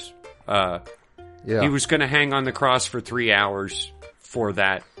he was yeah, he was going to hang on the cross for 3 hours for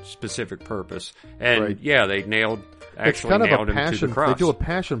that specific purpose. And Right. yeah, they it's actually kind of nailed a him to passion. the cross. They do a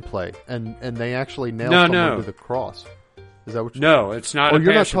passion play, and they actually nail No, someone no. to the cross. Is that what? No, it's not. Oh, a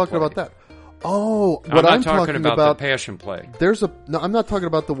you're not passion talking play. about that. Oh, I'm what not I'm talking about the passion play. I'm not talking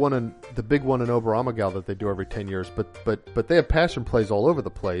about the big one in Oberammergau that they do every 10 years, but they have passion plays all over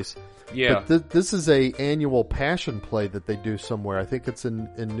the place. Yeah, But this is a annual passion play that they do somewhere. I think it's in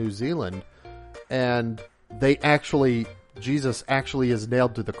New Zealand, and Jesus actually is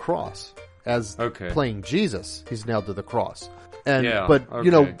nailed to the cross as Okay. playing Jesus. He's nailed to the cross, and Yeah, but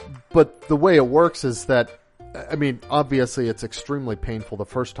okay. but the way it works is that, I mean, obviously it's extremely painful the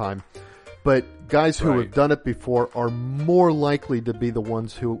first time. But guys who Right. have done it before are more likely to be the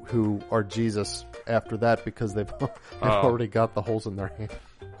ones who are Jesus after that because they've already got the holes in their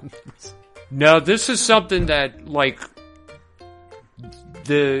hands. No, this is something that like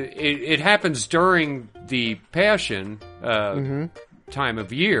it happens during the Passion time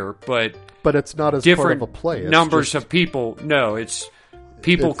of year, but But it's not as different part of a play. It's numbers just- of people. No, it's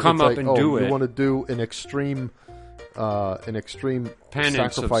people come it's up like, and do You it. want to do an extreme Penance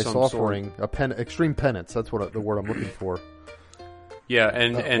of sacrifice some offering, extreme penance. That's what the word I'm looking for. Yeah,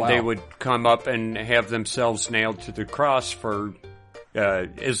 and wow. they would come up and have themselves nailed to the cross for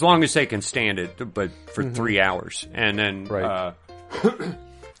as long as they can stand it, but for 3 hours, and then Right.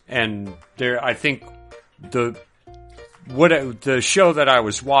 and there, I think the show that I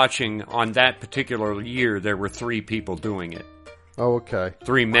was watching on that particular year, there were 3 people doing it, Oh, okay,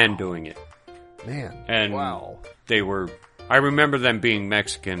 3 men doing it, man. and Wow. they were. I remember them being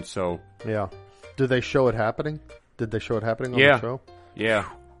Mexican, so Yeah. Do they show it happening? Did they show it happening on Yeah. the show? yeah.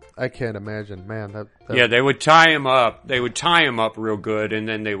 I can't imagine, man. That Yeah, they would tie him up. They would tie him up real good, and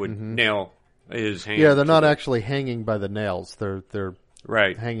then they would nail his hand. Yeah, they're to not the- actually hanging by the nails. They're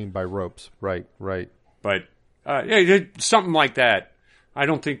right. hanging by ropes. Right. But yeah, something like that. I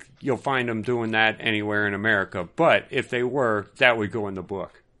don't think you'll find them doing that anywhere in America. But if they were, that would go in the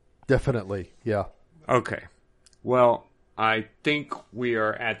book. Definitely, yeah. Okay. Well, I think we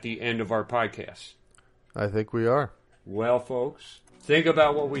are at the end of our podcast. I think we are. Well, folks, think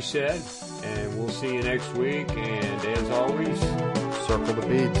about what we said, and we'll see you next week. And as always, circle the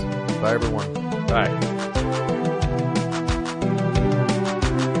beads. Bye, everyone. Bye.